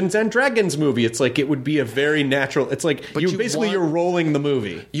Dungeons and Dragons movie? It's like it would be a very natural. It's like But you're rolling the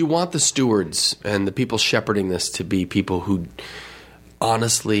movie. You want the stewards and the people shepherding this to be people who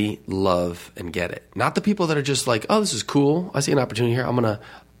honestly love and get it. Not the people that are just like, oh, this is cool. I see an opportunity here.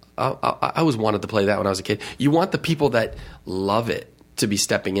 I always wanted to play that when I was a kid. You want the people that love it to be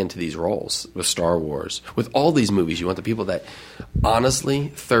stepping into these roles with Star Wars. With all these movies, you want the people that honestly,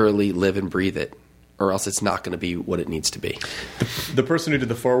 thoroughly live and breathe it, or else it's not going to be what it needs to be. The person who did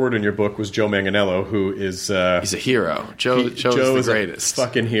the foreword in your book was Joe Manganiello, who is He's a hero. Joe is the greatest. a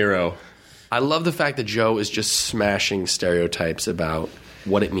fucking hero. I love the fact that Joe is just smashing stereotypes about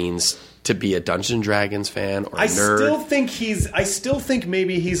what it means to be a Dungeons and Dragons fan or a nerd. I still think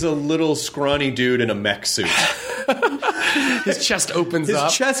maybe he's a little scrawny dude in a mech suit. His chest opens His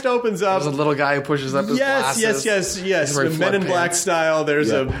up. chest opens up. There's a little guy who pushes up his glasses. Yes. He's wearing Men in flood Black pants. style. There's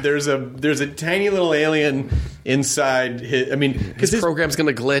a tiny little alien inside his. I mean, because His program's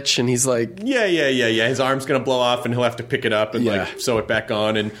going to glitch, and he's like, Yeah. His arm's going to blow off, and he'll have to pick it up and like sew it back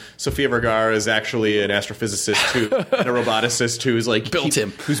on. And Sofia Vergara is actually an astrophysicist and a roboticist who's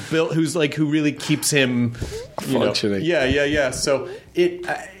like who really keeps him Functioning. Yeah. So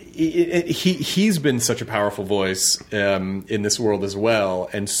he's been such a powerful voice in this world as well,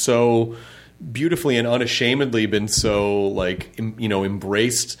 and so beautifully and unashamedly been so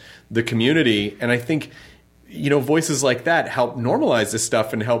embraced the community. And I think voices like that help normalize this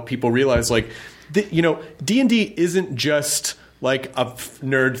stuff and help people realize D&D isn't just like a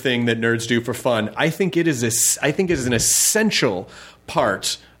nerd thing that nerds do for fun. I think it is an essential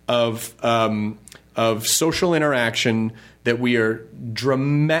part of social interaction that we are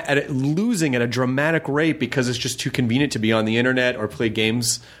losing at a dramatic rate because it's just too convenient to be on the internet or play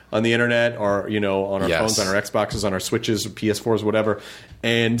games on the internet or on our phones, on our Xboxes, on our Switches, or PS4s, whatever.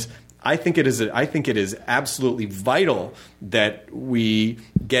 And I think it is absolutely vital that we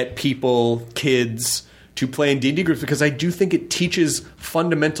get kids to play in D&D groups, because I do think it teaches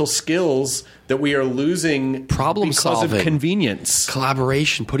fundamental skills that we are losing problem because solving, of convenience,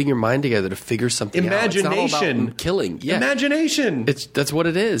 collaboration, putting your mind together to figure something out. It's not all about killing. Yeah. Imagination. That's what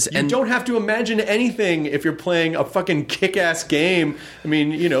it is. You don't have to imagine anything if you're playing a fucking kick-ass game. I mean,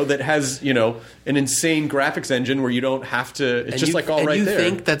 that has, an insane graphics engine where you don't have to. It's just like all right there. And you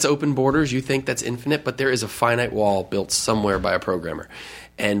think that's open borders. You think that's infinite, but there is a finite wall built somewhere by a programmer.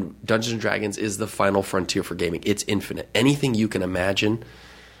 And Dungeons & Dragons is the final frontier for gaming. It's infinite. Anything you can imagine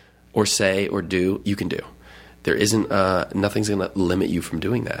or say or do, you can do. There isn't nothing's going to limit you from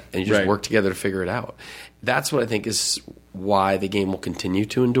doing that, and you just work together to figure it out. That's what I think is why the game will continue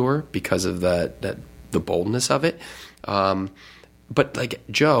to endure, because of the boldness of it. But like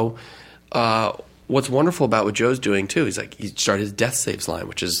Joe, what's wonderful about what Joe's doing too is like he started his Death Saves line,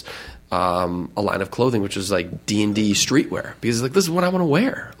 which is a line of clothing which is like D&D streetwear, because he's like, this is what I want to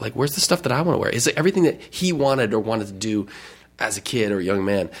wear. Like, where's the stuff that I want to wear? It's like everything that he wanted to do as a kid or a young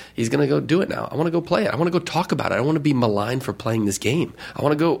man, he's going to go do it now. I want to go play it. I want to go talk about it. I don't want to be maligned for playing this game. I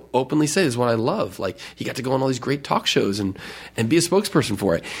want to go openly say this is what I love. Like, he got to go on all these great talk shows and be a spokesperson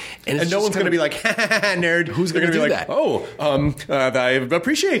for it. And no one's going to be like, ha, nerd. Who's going to do that? Oh, I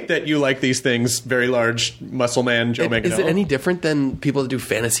appreciate that you like these things, very large muscle man Joe Manganiello. Is it any different than people that do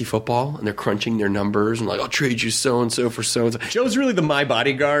fantasy football and they're crunching their numbers and like, I'll trade you so-and-so for so-and-so? Joe's really the My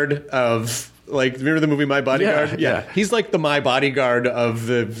Bodyguard of... Like, remember the movie My Bodyguard? Yeah. He's like the My Bodyguard of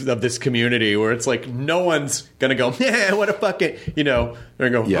this community, where it's like no one's gonna go, yeah, what a fucking, they're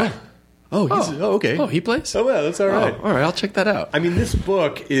gonna go, okay. Oh, he plays? Oh, well, that's all right. All right, I'll check that out. I mean, this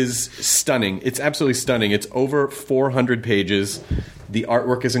book is stunning. It's absolutely stunning. It's over 400 pages. The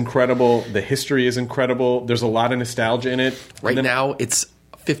artwork is incredible. The history is incredible. There's a lot of nostalgia in it. Right now, it's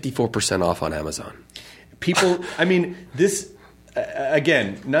 54% off on Amazon. People, I mean, this...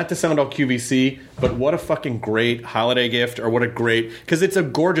 Again, not to sound all QVC, but what a fucking great holiday gift, or what a great, because it's a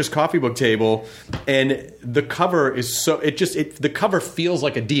gorgeous coffee book table, and the cover is the cover feels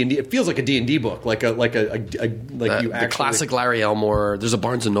like a D&D. It feels like a D&D book, the classic Larry Elmore. There's a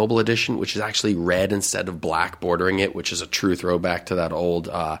Barnes and Noble edition, which is actually red instead of black bordering it, which is a true throwback to that old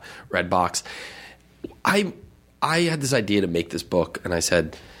red box. I had this idea to make this book, and I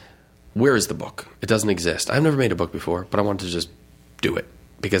said, where is the book? It doesn't exist. I've never made a book before, but I wanted to just do it,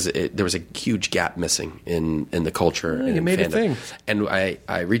 because there was a huge gap missing in the culture. And you made fandom. A thing. And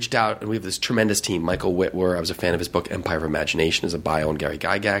I reached out, and we have this tremendous team. Michael Whitwer, I was a fan of his book Empire of Imagination, is a bio on Gary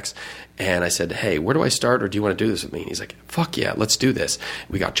Gygax. And I said, hey, where do I start, or do you want to do this with me? And he's like, fuck yeah, let's do this.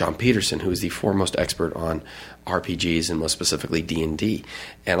 We got John Peterson, who is the foremost expert on RPGs and most specifically D&D,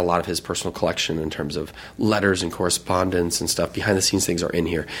 and a lot of his personal collection in terms of letters and correspondence and stuff, behind the scenes things are in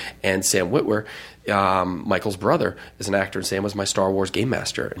here. And Sam Whitwer, Michael's brother, is an actor, and Sam was my Star Wars game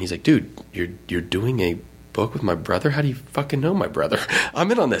master. And he's like, dude, you're doing a book with my brother? How do you fucking know my brother? I'm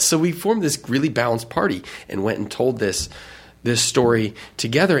in on this. So we formed this really balanced party and went and told this story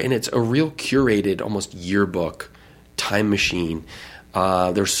together, and it's a real curated, almost yearbook, time machine.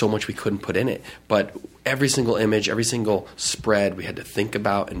 There's so much we couldn't put in it, but every single image, every single spread we had to think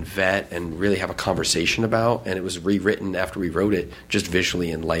about and vet and really have a conversation about, and it was rewritten after we wrote it, just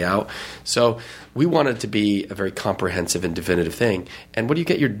visually and layout. So we wanted it to be a very comprehensive and definitive thing. And what do you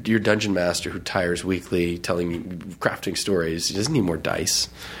get your dungeon master who tires weekly telling me, crafting stories? He doesn't need more dice,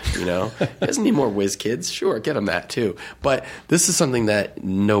 He doesn't need more whiz kids. Sure, get him that too. But this is something that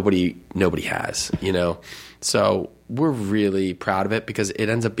nobody has, So we're really proud of it, because it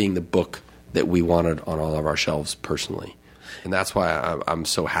ends up being the book that we wanted on all of our shelves personally. And that's why I'm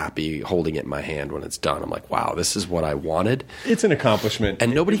so happy holding it in my hand when it's done. I'm like, wow, this is what I wanted. It's an accomplishment.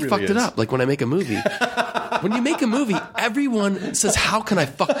 And nobody fucked it up. Like when I make a movie. When you make a movie, everyone says, how can I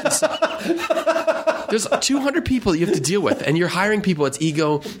fuck this up? There's 200 people you have to deal with, and you're hiring people. It's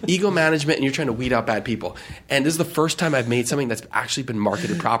ego management, and you're trying to weed out bad people. And this is the first time I've made something that's actually been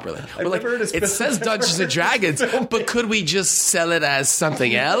marketed properly. We're like, it says Dungeons and Dragons, but could we just sell it as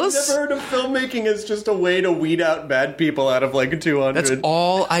something else? I've never heard of filmmaking as just a way to weed out bad people out of like 200. That's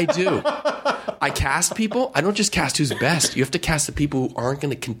all I do. I cast people. I don't just cast who's best. You have to cast the people who aren't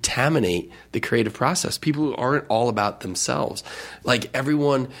going to contaminate the creative process. People who aren't all about themselves. Like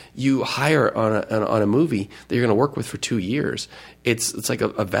everyone you hire on a movie that you're going to work with for 2 years, it's like a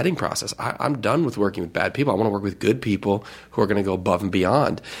vetting process. I'm done with working with bad people. I want to work with good people who are going to go above and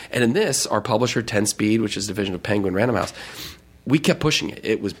beyond. And in this, our publisher, 10 Speed, which is a division of Penguin Random House, we kept pushing it.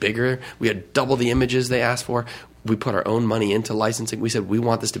 It was bigger. We had double the images they asked for. We put our own money into licensing. We said we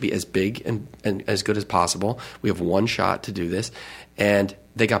want this to be as big and as good as possible. We have one shot to do this. And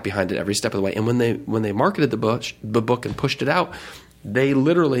they got behind it every step of the way. And when they marketed the book and pushed it out, They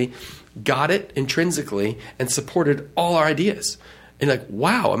literally got it intrinsically and supported all our ideas. And like,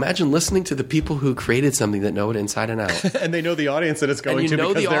 wow, imagine listening to the people who created something that know it inside and out. And they know the audience that it's going to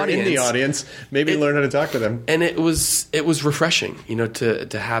because they're in the audience. Maybe learn how to talk to them. And it was refreshing,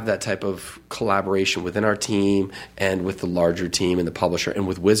 to have that type of collaboration within our team and with the larger team and the publisher and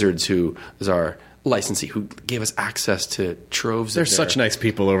with Wizards, who is our licensee, who gave us access to troves. They're such nice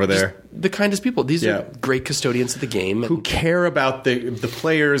people over there. The kindest people. These are great custodians of the game. Who care about the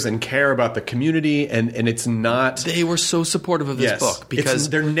players and care about the community, and it's not... They were so supportive of this book because...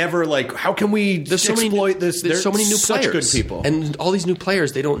 they're never like, how can we exploit this? There's so many new such players. Good people. And all these new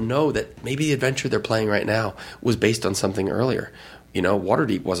players, they don't know that maybe the adventure they're playing right now was based on something earlier.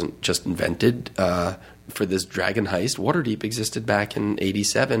 Waterdeep wasn't just invented for this dragon heist. Waterdeep existed back in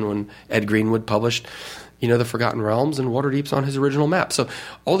 '87 when Ed Greenwood published, The Forgotten Realms, and Waterdeep's on his original map. So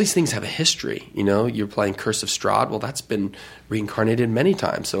all these things have a history. You're playing Curse of Strahd. Well, that's been reincarnated many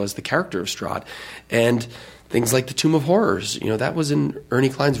times. So as the character of Strahd. And things like the Tomb of Horrors, that was in Ernie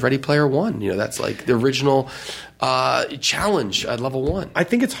Klein's Ready Player One. That's like the original challenge at level 1. I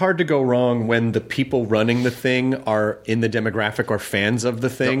think it's hard to go wrong when the people running the thing are in the demographic or fans of the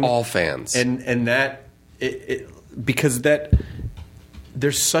thing. They're all fans. And that... because that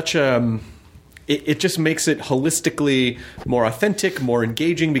there's such a it just makes it holistically more authentic, more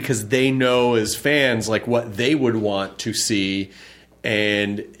engaging, because they know as fans like what they would want to see,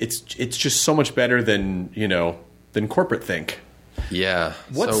 and it's just so much better than corporate think. Yeah.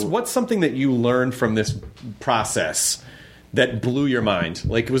 What's something that you learned from this process that blew your mind?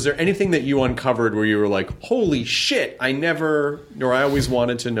 Like, was there anything that you uncovered where you were like, holy shit, I always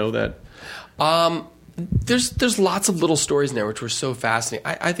wanted to know that? There's lots of little stories in there which were so fascinating.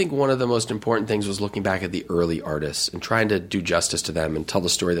 I think one of the most important things was looking back at the early artists and trying to do justice to them and tell the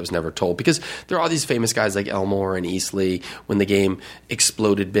story that was never told. Because there are all these famous guys like Elmore and Eastleigh. When the game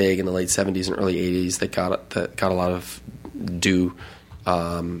exploded big in the late 70s and early 80s, that got a lot of due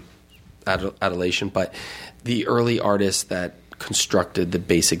adulation. But the early artists that constructed the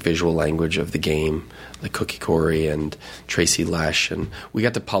basic visual language of the game, like Cookie Corey and Tracy Lesh, and we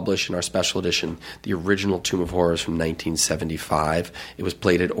got to publish in our special edition the original Tomb of Horrors from 1975. It was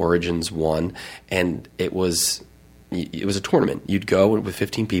played at Origins 1, and it was a tournament. You'd go with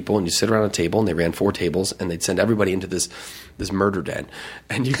 15 people, and you sit around a table, and they ran 4 tables, and they'd send everybody into this murder den,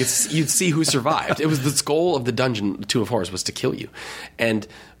 and you'd see who survived. It was the goal of the dungeon, Tomb of Horrors, was to kill you. And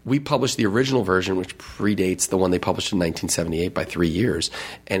we published the original version, which predates the one they published in 1978 by 3 years,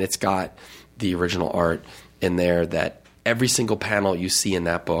 and it's got the original art in there that every single panel you see in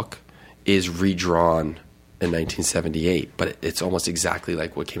that book is redrawn in 1978, but it's almost exactly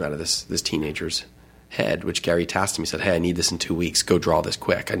like what came out of this teenager's head, which Gary tasked him. He said, hey, I need this in 2 weeks. Go draw this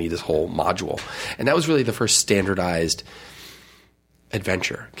quick. I need this whole module. And that was really the first standardized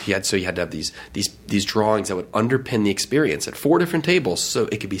adventure. You had to have these drawings that would underpin the experience at 4 different tables so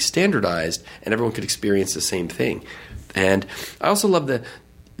it could be standardized and everyone could experience the same thing. And I also love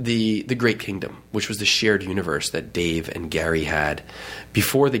the Great Kingdom, which was the shared universe that Dave and Gary had.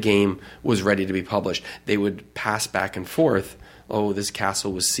 Before the game was ready to be published, they would pass back and forth, oh, this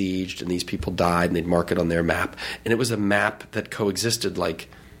castle was sieged and these people died, and they'd mark it on their map. And it was a map that coexisted like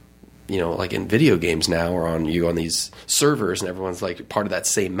in video games now, or on these servers and everyone's like part of that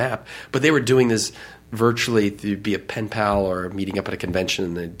same map. But they were doing this virtually to be a pen pal or meeting up at a convention,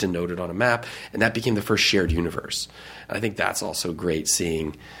 and they denoted on a map, and that became the first shared universe. And I think that's also great,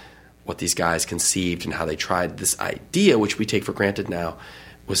 seeing what these guys conceived and how they tried this idea, which we take for granted now,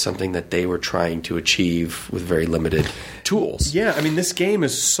 was something that they were trying to achieve with very limited tools. Yeah, I mean, this game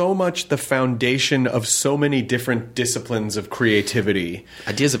is so much the foundation of so many different disciplines of creativity.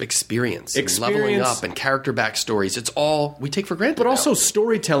 Ideas of experience and leveling up and character backstories. It's all we take for granted. But now. Also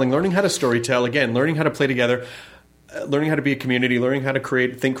storytelling, learning how to storytell, again, learning how to play together, learning how to be a community, learning how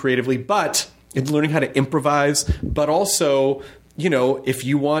to think creatively, but learning how to improvise, but also... if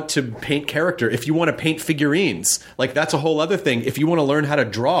you want to paint character, if you want to paint figurines, like that's a whole other thing. If you want to learn how to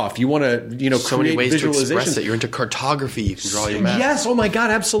draw, if you want to, so create many ways visualization. To express it. You're into cartography. You can draw your map. Yes. Oh my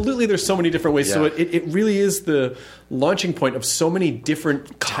God. Absolutely. There's so many different ways. Yeah. So it really is the launching point of so many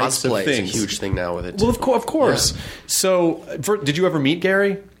different types of things. Cosplay is a huge thing now with it. Well, of course. Yeah. So, did you ever meet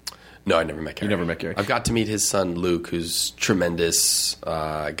Gary? No, I never met Gary. You never met Gary. I've got to meet his son Luke, who's a tremendous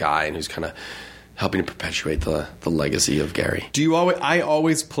guy and who's kind of helping to perpetuate the legacy of Gary. I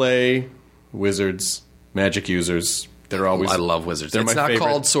always play wizards, magic users. They're always. I love wizards. They're it's my not favorite.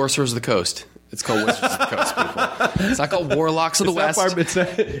 Called Sorcerers of the Coast. It's called Wizards of the Coast, people. It's not called Warlocks of the West.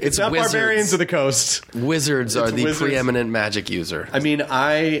 It's not Wizards. Barbarians of the Coast. Wizards are the preeminent magic user. I mean,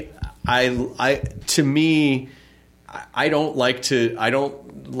 to me, I don't like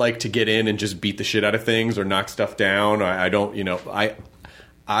to get in and just beat the shit out of things or knock stuff down. I don't,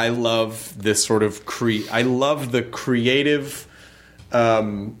 I love this sort of I love the creative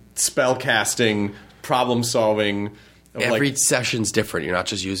spell casting, problem solving. Every session's different. You're not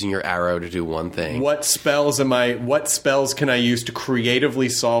just using your arrow to do one thing. What spells can I use to creatively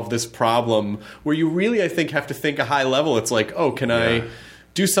solve this problem? Where you really, I think, have to think a high level. It's like, can I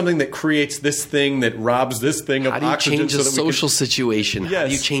do something that creates this thing that robs this thing of oxygen? How do you change a social situation? Yes. How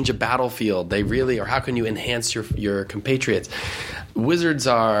do you change a battlefield? Or how can you enhance your compatriots? Wizards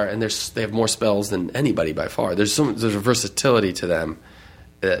they have more spells than anybody by far. There's a versatility to them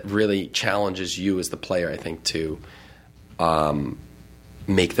that really challenges you as the player, I think, to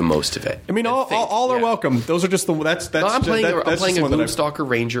make the most of it. I mean, all are welcome. Those are just the I'm playing a Gloomstalker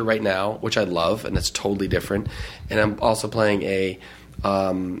Ranger right now, which I love, and that's totally different. And I'm also playing a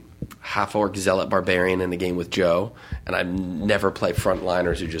half-orc zealot barbarian in a game with Joe, and I never play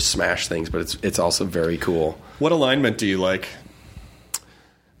frontliners who just smash things, but it's also very cool. What alignment do you like?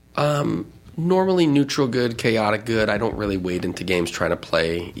 Normally neutral good, chaotic good. I don't really wade into games trying to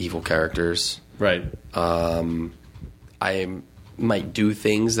play evil characters. Right. I might do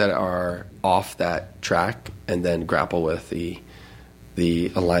things that are off that track and then grapple with the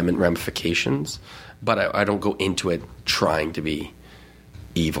alignment ramifications, but I don't go into it trying to be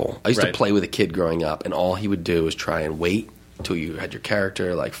evil. I used to play with a kid growing up, and all he would do is try and wait until you had your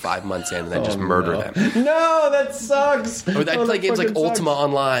character like 5 months in and then just murder them. No, that sucks. Or I'd play games like Ultima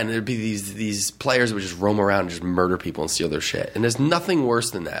Online, and there'd be these players that would just roam around and just murder people and steal their shit. And there's nothing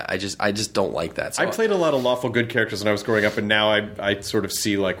worse than that. I just don't like that. So I played a lot of lawful good characters when I was growing up, and now I sort of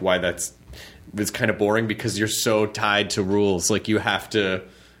see like why it's kind of boring, because you're so tied to rules. Like you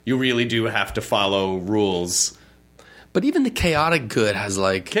really do have to follow rules. But even the chaotic good has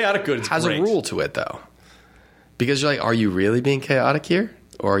great. a rule to it, though. Because you're like, are you really being chaotic here?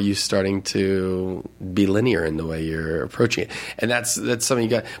 Or are you starting to be linear in the way you're approaching it? And that's something you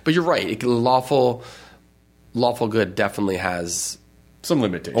got. But you're right. Lawful good definitely has some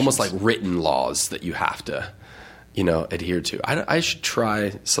limitations. Almost like written laws that you have to, adhere to. I should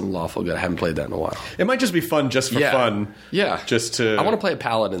try some lawful good. I haven't played that in a while. It might just be fun just for fun. Yeah. I want to play a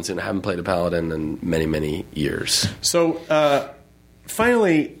paladin soon. I haven't played a paladin in many, many years. So,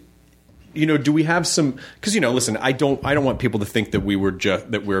 finally, do we have some? Because listen, I don't want people to think that we're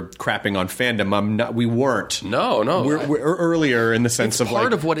crapping on fandom. I'm not. We weren't. No. We're earlier in the sense of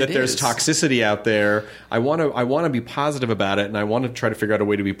part of what that it there's is. Toxicity out there. I want to be positive about it, and I want to try to figure out a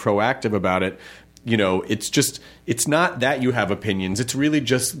way to be proactive about it. It's not that you have opinions. It's really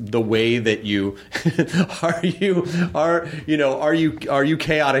just the way that you are you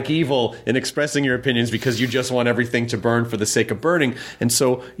chaotic evil in expressing your opinions because you just want everything to burn for the sake of burning. And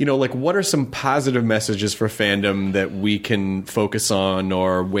so, what are some positive messages for fandom that we can focus on,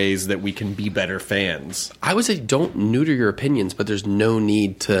 or ways that we can be better fans? I would say don't neuter your opinions, but there's no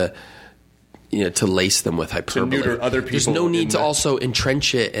need to lace them with hyperbole. To neuter other people. There's no need to also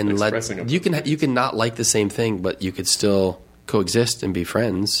entrench it and you can not like the same thing, but you could still coexist and be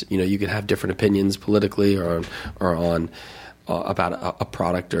friends. You could have different opinions politically or on about a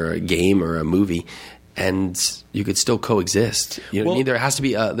product or a game or a movie, and you could still coexist. There has to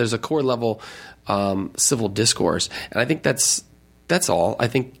be there's a core level civil discourse, and I think that's all. I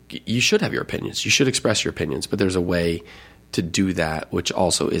think you should have your opinions. You should express your opinions, but there's a way to do that, which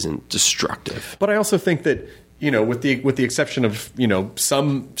also isn't destructive. But I also think that with the exception of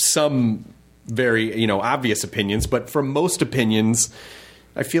some very obvious opinions, but for most opinions,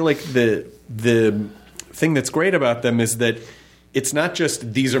 I feel like the thing that's great about them is that it's not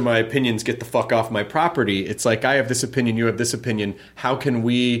just these are my opinions, get the fuck off my property. It's like I have this opinion, you have this opinion. How can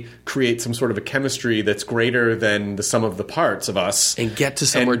we create some sort of a chemistry that's greater than the sum of the parts of us? And get to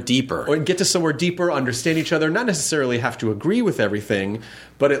somewhere deeper. Or get to somewhere deeper, understand each other, not necessarily have to agree with everything,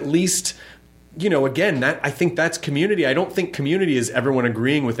 but at least, again, I think that's community. I don't think community is everyone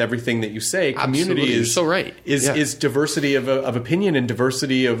agreeing with everything that you say. Community Absolutely. You're so right. is diversity of opinion and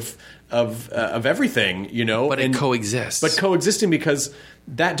diversity of everything, But it coexists. But coexisting, because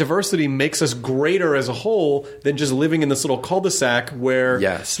that diversity makes us greater as a whole than just living in this little cul-de-sac where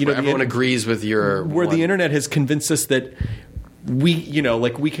where everyone agrees with your the internet has convinced us that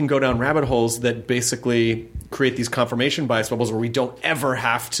we can go down rabbit holes that basically create these confirmation bias bubbles where we don't ever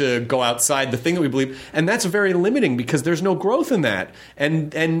have to go outside the thing that we believe, and that's very limiting because there's no growth in that,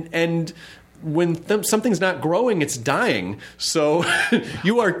 and when something's not growing, it's dying. So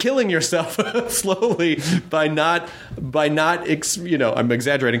you are killing yourself slowly by not I'm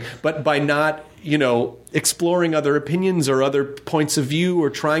exaggerating, but by not exploring other opinions or other points of view, or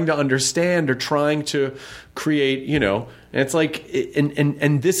trying to understand, or trying to create, and it's like,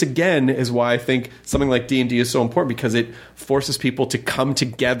 and this again is why I think something like D&D is so important, because it forces people to come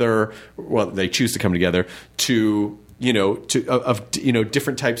together. Well, they choose to come together to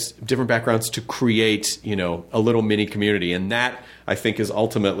different types, different backgrounds, to create, a little mini community. And that, I think, is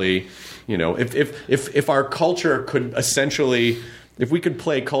ultimately, if our culture could essentially, if we could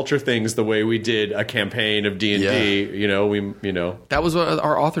play culture things the way we did a campaign of D&D, that was what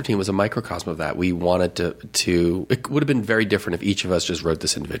our author team was, a microcosm of that. We wanted to it would have been very different if each of us just wrote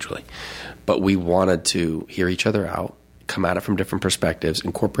this individually, but we wanted to hear each other out, come at it from different perspectives,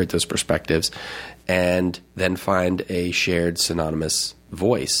 incorporate those perspectives, and then find a shared synonymous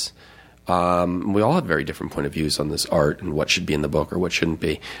voice. We all had very different point of views on this art and what should be in the book or what shouldn't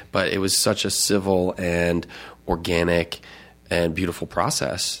be, but it was such a civil and organic and beautiful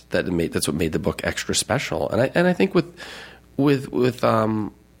process that's what made the book extra special. And I think with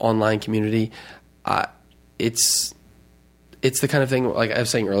online community, it's the kind of thing, like I was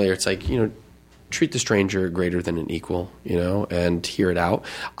saying earlier, it's like, treat the stranger greater than an equal, and hear it out.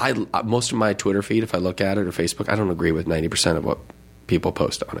 Most of my Twitter feed, if I look at it, or Facebook, I don't agree with 90% of what people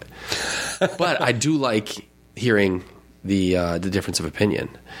post on it. But I do like hearing the difference of opinion,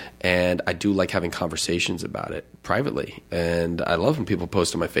 and I do like having conversations about it privately. And I love when people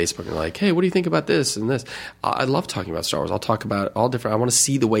post on my Facebook and like, hey, what do you think about this and this? I love talking about Star Wars. I'll talk about all different. I want to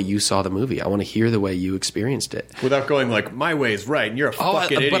see the way you saw the movie. I want to hear the way you experienced it, without going like, my way is right and you're a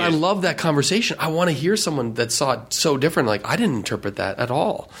fucking idiot. But I love that conversation. I want to hear someone that saw it so different. Like, I didn't interpret that at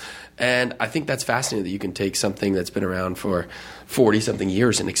all. And I think that's fascinating, that you can take something that's been around for 40-something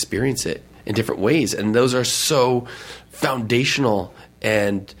years and experience it in different ways. And those are so foundational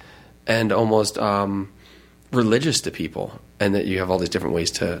and almost religious to people, and that you have all these different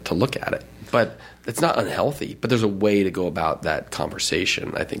ways to look at it. But it's not unhealthy, but there's a way to go about that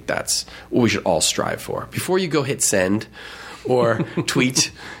conversation. I think that's what we should all strive for. Before you go hit send or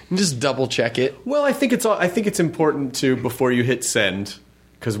tweet, just double check it. Well, I think it's important to, before you hit send,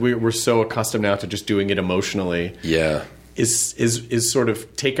 because we're so accustomed now to just doing it emotionally. Yeah. Is sort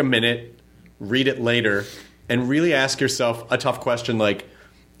of take a minute, read it later, and really ask yourself a tough question like,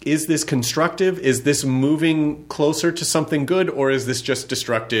 is this constructive? Is this moving closer to something good? Or is this just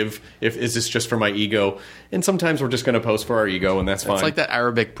destructive? Is this just for my ego? And sometimes we're just going to post for our ego, and that's fine. It's like that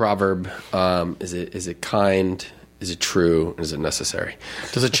Arabic proverb, is it kind? Is it true? Is it necessary?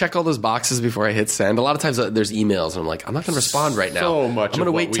 Does it check all those boxes before I hit send? A lot of times there's emails, and I'm like, I'm not going to respond right now. So much I'm going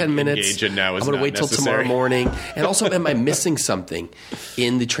to wait 10 minutes. I'm going to wait till tomorrow morning. And also, am I missing something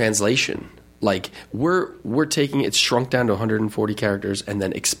in the translation? Like, we're taking it's shrunk down to 140 characters and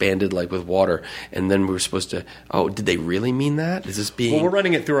then expanded like with water, and then we were supposed to. Oh, did they really mean that? Is this being? Well, we're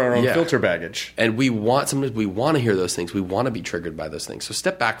running it through our own filter baggage, and sometimes we want to hear those things. We want to be triggered by those things. So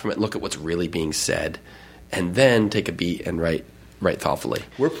step back from it, and look at what's really being said, and then take a beat and write thoughtfully.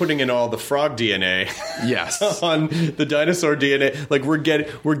 We're putting in all the frog DNA, yes, on the dinosaur DNA. Like we're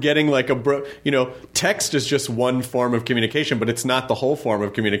getting like text is just one form of communication, but it's not the whole form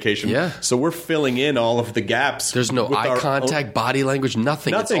of communication. Yeah. So we're filling in all of the gaps. There's no eye contact, body language,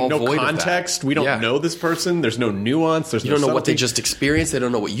 nothing. It's all no void context. Of that. We don't know this person. There's no nuance. You don't know what they just experienced. They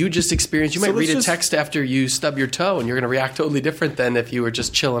don't know what you just experienced. You might read a text after you stub your toe, and you're going to react totally different than if you were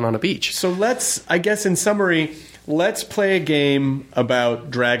just chilling on a beach. So I guess in summary, let's play a game about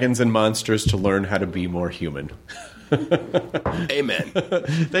dragons and monsters to learn how to be more human. Amen.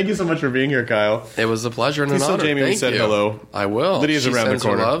 Thank you so much for being here, Kyle. It was a pleasure and an honor. Tell Jamie we said hello. I will. Lydia's around the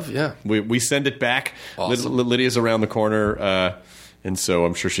corner. Her love. Yeah. We send it back. Awesome. Lydia's around the corner, and so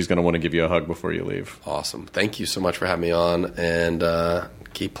I'm sure she's going to want to give you a hug before you leave. Awesome. Thank you so much for having me on, and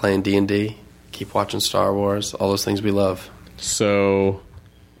keep playing D&D, keep watching Star Wars, all those things we love. So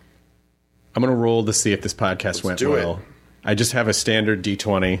I'm going to roll to see if this podcast went well. I just have a standard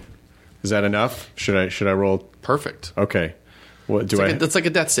D20. Is that enough? Should I roll? Perfect. Okay. What That's like a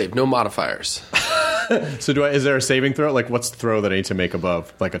death save, no modifiers. So is there a saving throw? Like, what's the throw that I need to make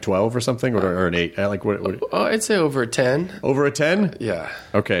above? Like a 12 or something, or an 8? Like what? I'd say over a 10. Over a 10? Yeah.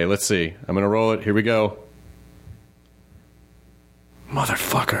 Okay. Let's see. I'm gonna roll it. Here we go.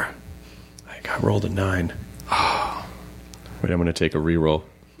 Motherfucker! I rolled a 9. Oh. Wait, I'm gonna take a reroll.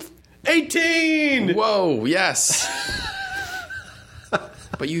 18! Whoa! Yes.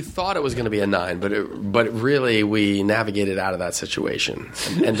 But you thought it was going to be a 9, but really we navigated out of that situation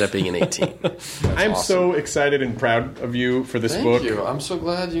and ended up being an 18. I'm awesome. So excited and proud of you for this book. Thank you. I'm so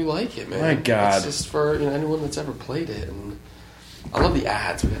glad you like it, man. My God. It's just for anyone that's ever played it. And I love the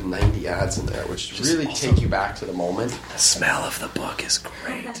ads. We have 90 ads in there, which just really take you back to the moment. The smell of the book is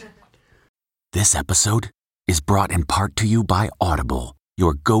great. This episode is brought in part to you by Audible,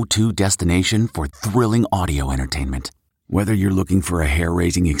 your go-to destination for thrilling audio entertainment. Whether you're looking for a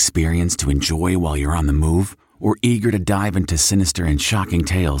hair-raising experience to enjoy while you're on the move or eager to dive into sinister and shocking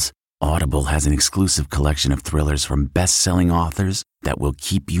tales, Audible has an exclusive collection of thrillers from best-selling authors that will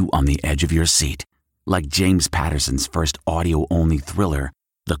keep you on the edge of your seat. Like James Patterson's first audio-only thriller,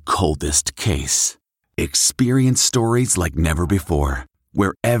 The Coldest Case. Experience stories like never before,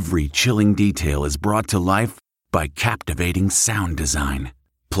 where every chilling detail is brought to life by captivating sound design.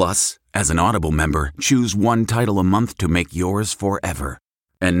 Plus, as an Audible member, choose one title a month to make yours forever.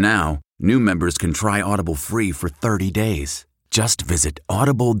 And now, new members can try Audible free for 30 days. Just visit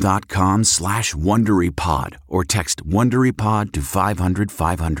audible.com/WonderyPod or text WonderyPod to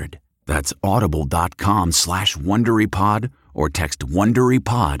 500-500. That's audible.com/WonderyPod or text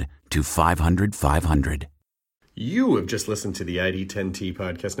WonderyPod to 500-500. You have just listened to the ID10T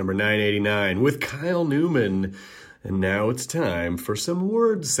podcast number 989 with Kyle Newman. And now it's time for some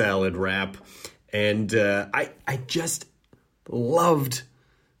word salad rap. And I just loved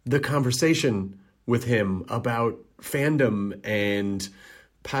the conversation with him about fandom and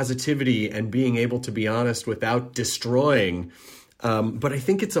positivity and being able to be honest without destroying. But I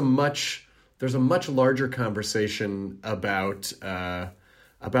think there's a much larger conversation about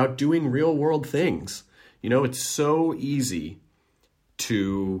doing real world things. You know, it's so easy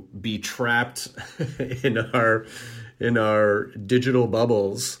to be trapped in our digital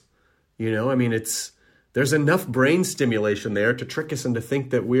bubbles. You know, I mean, there's enough brain stimulation there to trick us into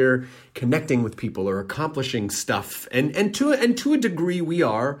think that we're connecting with people or accomplishing stuff. And to a degree we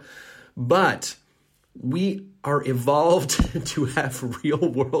are, but we are evolved to have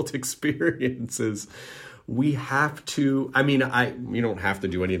real world experiences. We have to, you don't have to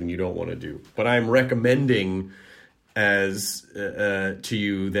do anything you don't want to do, but I'm recommending to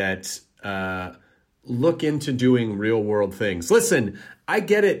you that look into doing real world things. Listen, I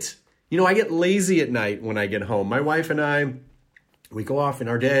get it. You know, I get lazy at night when I get home. My wife and I, we go off in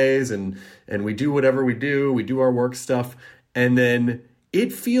our days and we do whatever we do our work stuff. And then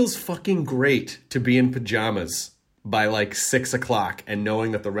it feels fucking great to be in pajamas by like 6 o'clock and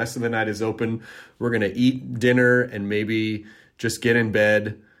knowing that the rest of the night is open. We're going to eat dinner and maybe just get in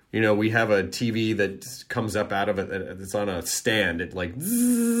bed. You know, we have a TV that comes up out of it. It's on a stand. It like,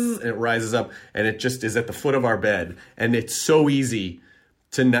 zzz, and it rises up and it just is at the foot of our bed. And it's so easy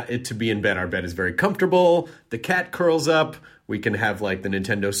to be in bed. Our bed is very comfortable. The cat curls up. We can have like the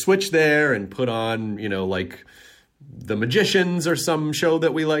Nintendo Switch there and put on, you know, like The Magicians or some show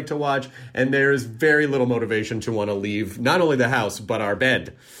that we like to watch. And there's very little motivation to want to leave not only the house, but our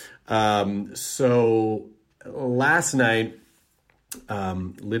bed. So last night,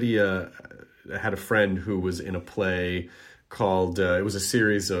 Lydia had a friend who was in a play called, it was a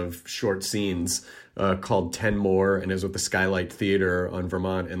series of short scenes called 10 More, and it was with the Skylight Theater on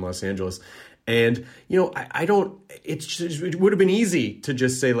Vermont in Los Angeles. And, you know, it would have been easy to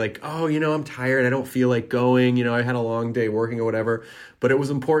just say like, oh, you know, I'm tired. I don't feel like going. You know, I had a long day working or whatever. But it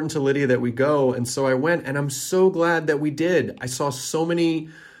was important to Lydia that we go. And so I went, and I'm so glad that we did. I saw so many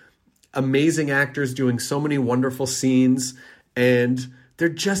amazing actors doing so many wonderful scenes. And there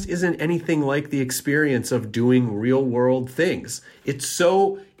just isn't anything like the experience of doing real world things. It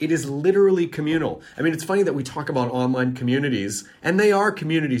is literally communal. I mean, it's funny that we talk about online communities, and they are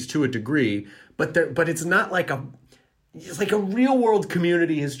communities to a degree, but it's not like it's like a real world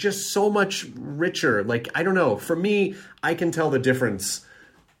community is just so much richer. Like, I don't know, for me, I can tell the difference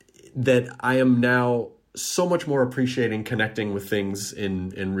that I am now so much more appreciating connecting with things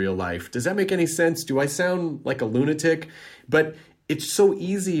in real life. Does that make any sense? Do I sound like a lunatic? But it's so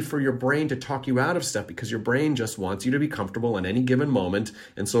easy for your brain to talk you out of stuff because your brain just wants you to be comfortable in any given moment.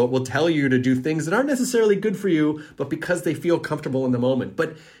 And so it will tell you to do things that aren't necessarily good for you, but because they feel comfortable in the moment.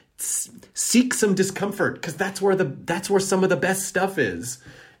 But seek some discomfort, because that's where some of the best stuff is.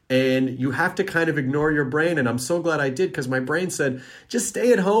 And you have to kind of ignore your brain. And I'm so glad I did, because my brain said, just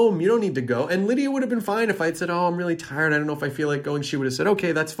stay at home. You don't need to go. And Lydia would have been fine if I had said, oh, I'm really tired. I don't know if I feel like going. She would have said,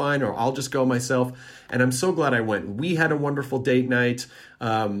 okay, that's fine. Or I'll just go myself. And I'm so glad I went. We had a wonderful date night.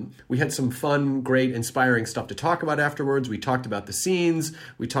 We had some fun, great, inspiring stuff to talk about afterwards. We talked about the scenes.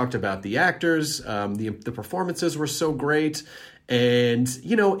 We talked about the actors. The performances were so great. And,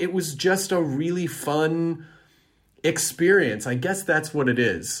 you know, it was just a really fun experience. I guess that's what it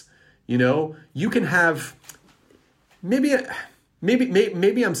is. You know, you can have maybe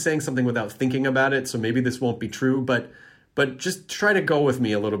I'm saying something without thinking about it, so maybe this won't be true, but just try to go with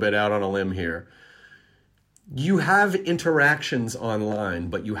me a little bit out on a limb here. You have interactions online,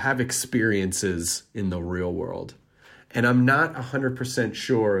 but you have experiences in the real world. And I'm not 100%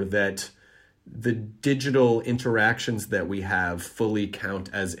 sure that the digital interactions that we have fully count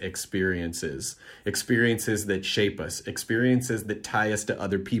as experiences that shape us, experiences that tie us to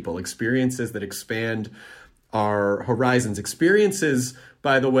other people, experiences that expand our horizons, experiences,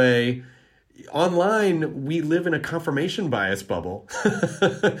 by the way. Online, we live in a confirmation bias bubble.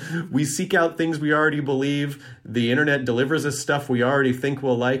 We seek out things we already believe. The internet delivers us stuff we already think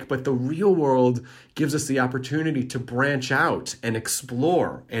we'll like, but the real world gives us the opportunity to branch out and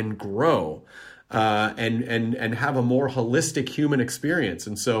explore and grow and have a more holistic human experience.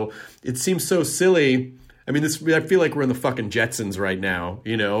 And so it seems so silly. I mean, I feel like we're in the fucking Jetsons right now,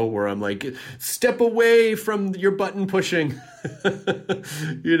 you know, where I'm like, step away from your button pushing,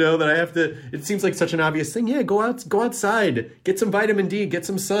 you know, that I have to, it seems like such an obvious thing. Yeah, go outside, get some vitamin D, get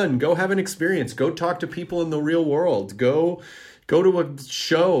some sun, go have an experience, go talk to people in the real world, go to a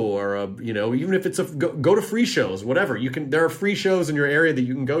show or even if it's go to free shows, whatever. There are free shows in your area that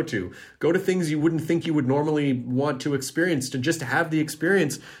you can go to things you wouldn't think you would normally want to experience, to just have the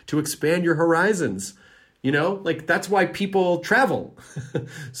experience to expand your horizons. You know, like that's why people travel.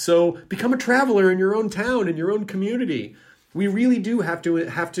 So become a traveler in your own town, in your own community. We really do have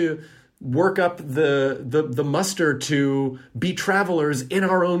to work up the muster to be travelers in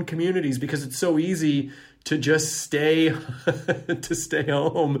our own communities, because it's so easy to just stay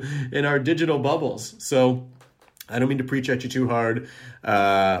home in our digital bubbles. So I don't mean to preach at you too hard,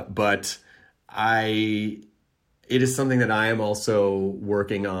 but it is something that I am also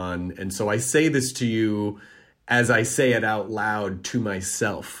working on. And so I say this to you as I say it out loud to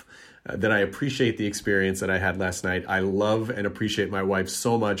myself, that I appreciate the experience that I had last night. I love and appreciate my wife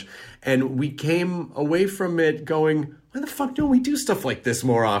so much. And we came away from it going, why the fuck don't we do stuff like this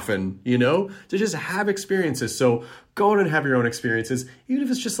more often, you know, to just have experiences? So go out and have your own experiences, even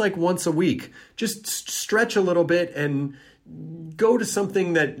if it's just like once a week. Just stretch a little bit and go to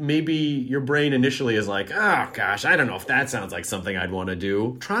something that maybe your brain initially is like, oh gosh, I don't know if that sounds like something I'd want to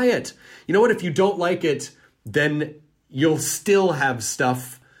do. Try it. You know what? If you don't like it, then you'll still have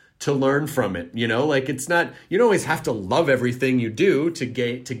stuff to learn from it. You know, like it's not, you don't always have to love everything you do to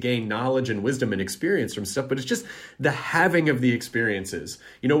gain knowledge and wisdom and experience from stuff, but it's just the having of the experiences.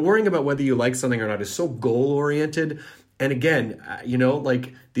 You know, worrying about whether you like something or not is so goal oriented. And again, you know,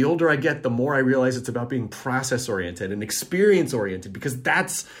 like the older I get, the more I realize it's about being process oriented and experience oriented, because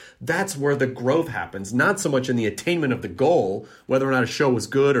that's where the growth happens, not so much in the attainment of the goal, whether or not a show was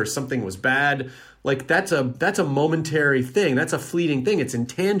good or something was bad. Like that's a momentary thing. That's a fleeting thing. It's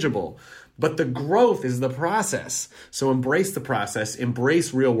intangible. But the growth is the process. So embrace the process,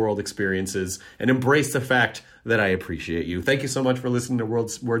 embrace real world experiences, and embrace the fact that I appreciate you. Thank you so much for listening to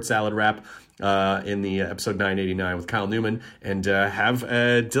Word Salad Wrap in the episode 989 with Kyle Newman, and have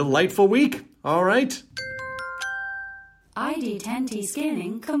a delightful week. All right. ID10T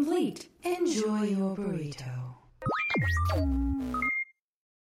scanning complete. Enjoy your burrito.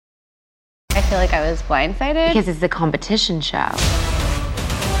 I feel like I was blindsided because it's a competition show.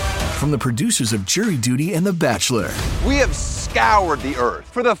 From the producers of Jury Duty and The Bachelor. We have scoured the earth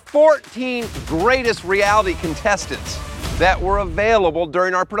for the 14 greatest reality contestants that were available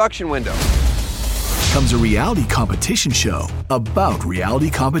during our production window. Comes a reality competition show about reality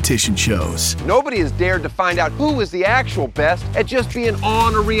competition shows. Nobody has dared to find out who is the actual best at just being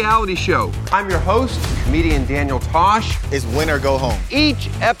on a reality show. I'm your host, comedian Daniel Tosh. It's win or go home. Each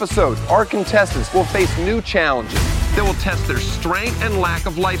episode, our contestants will face new challenges that will test their strength and lack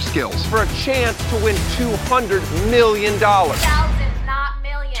of life skills for a chance to win $200 million. Thousands, not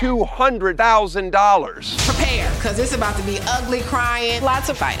millions. $200,000. Prepare, because it's about to be ugly, crying, lots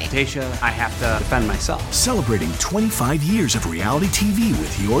of fighting. Tasha, I have to defend myself. Celebrating 25 years of reality TV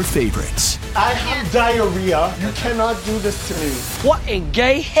with your favorites. I have diarrhea. You cannot do this to me. What in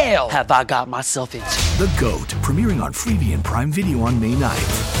gay hell have I got myself into? The GOAT, premiering on Freevee and Prime Video on May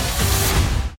 9th.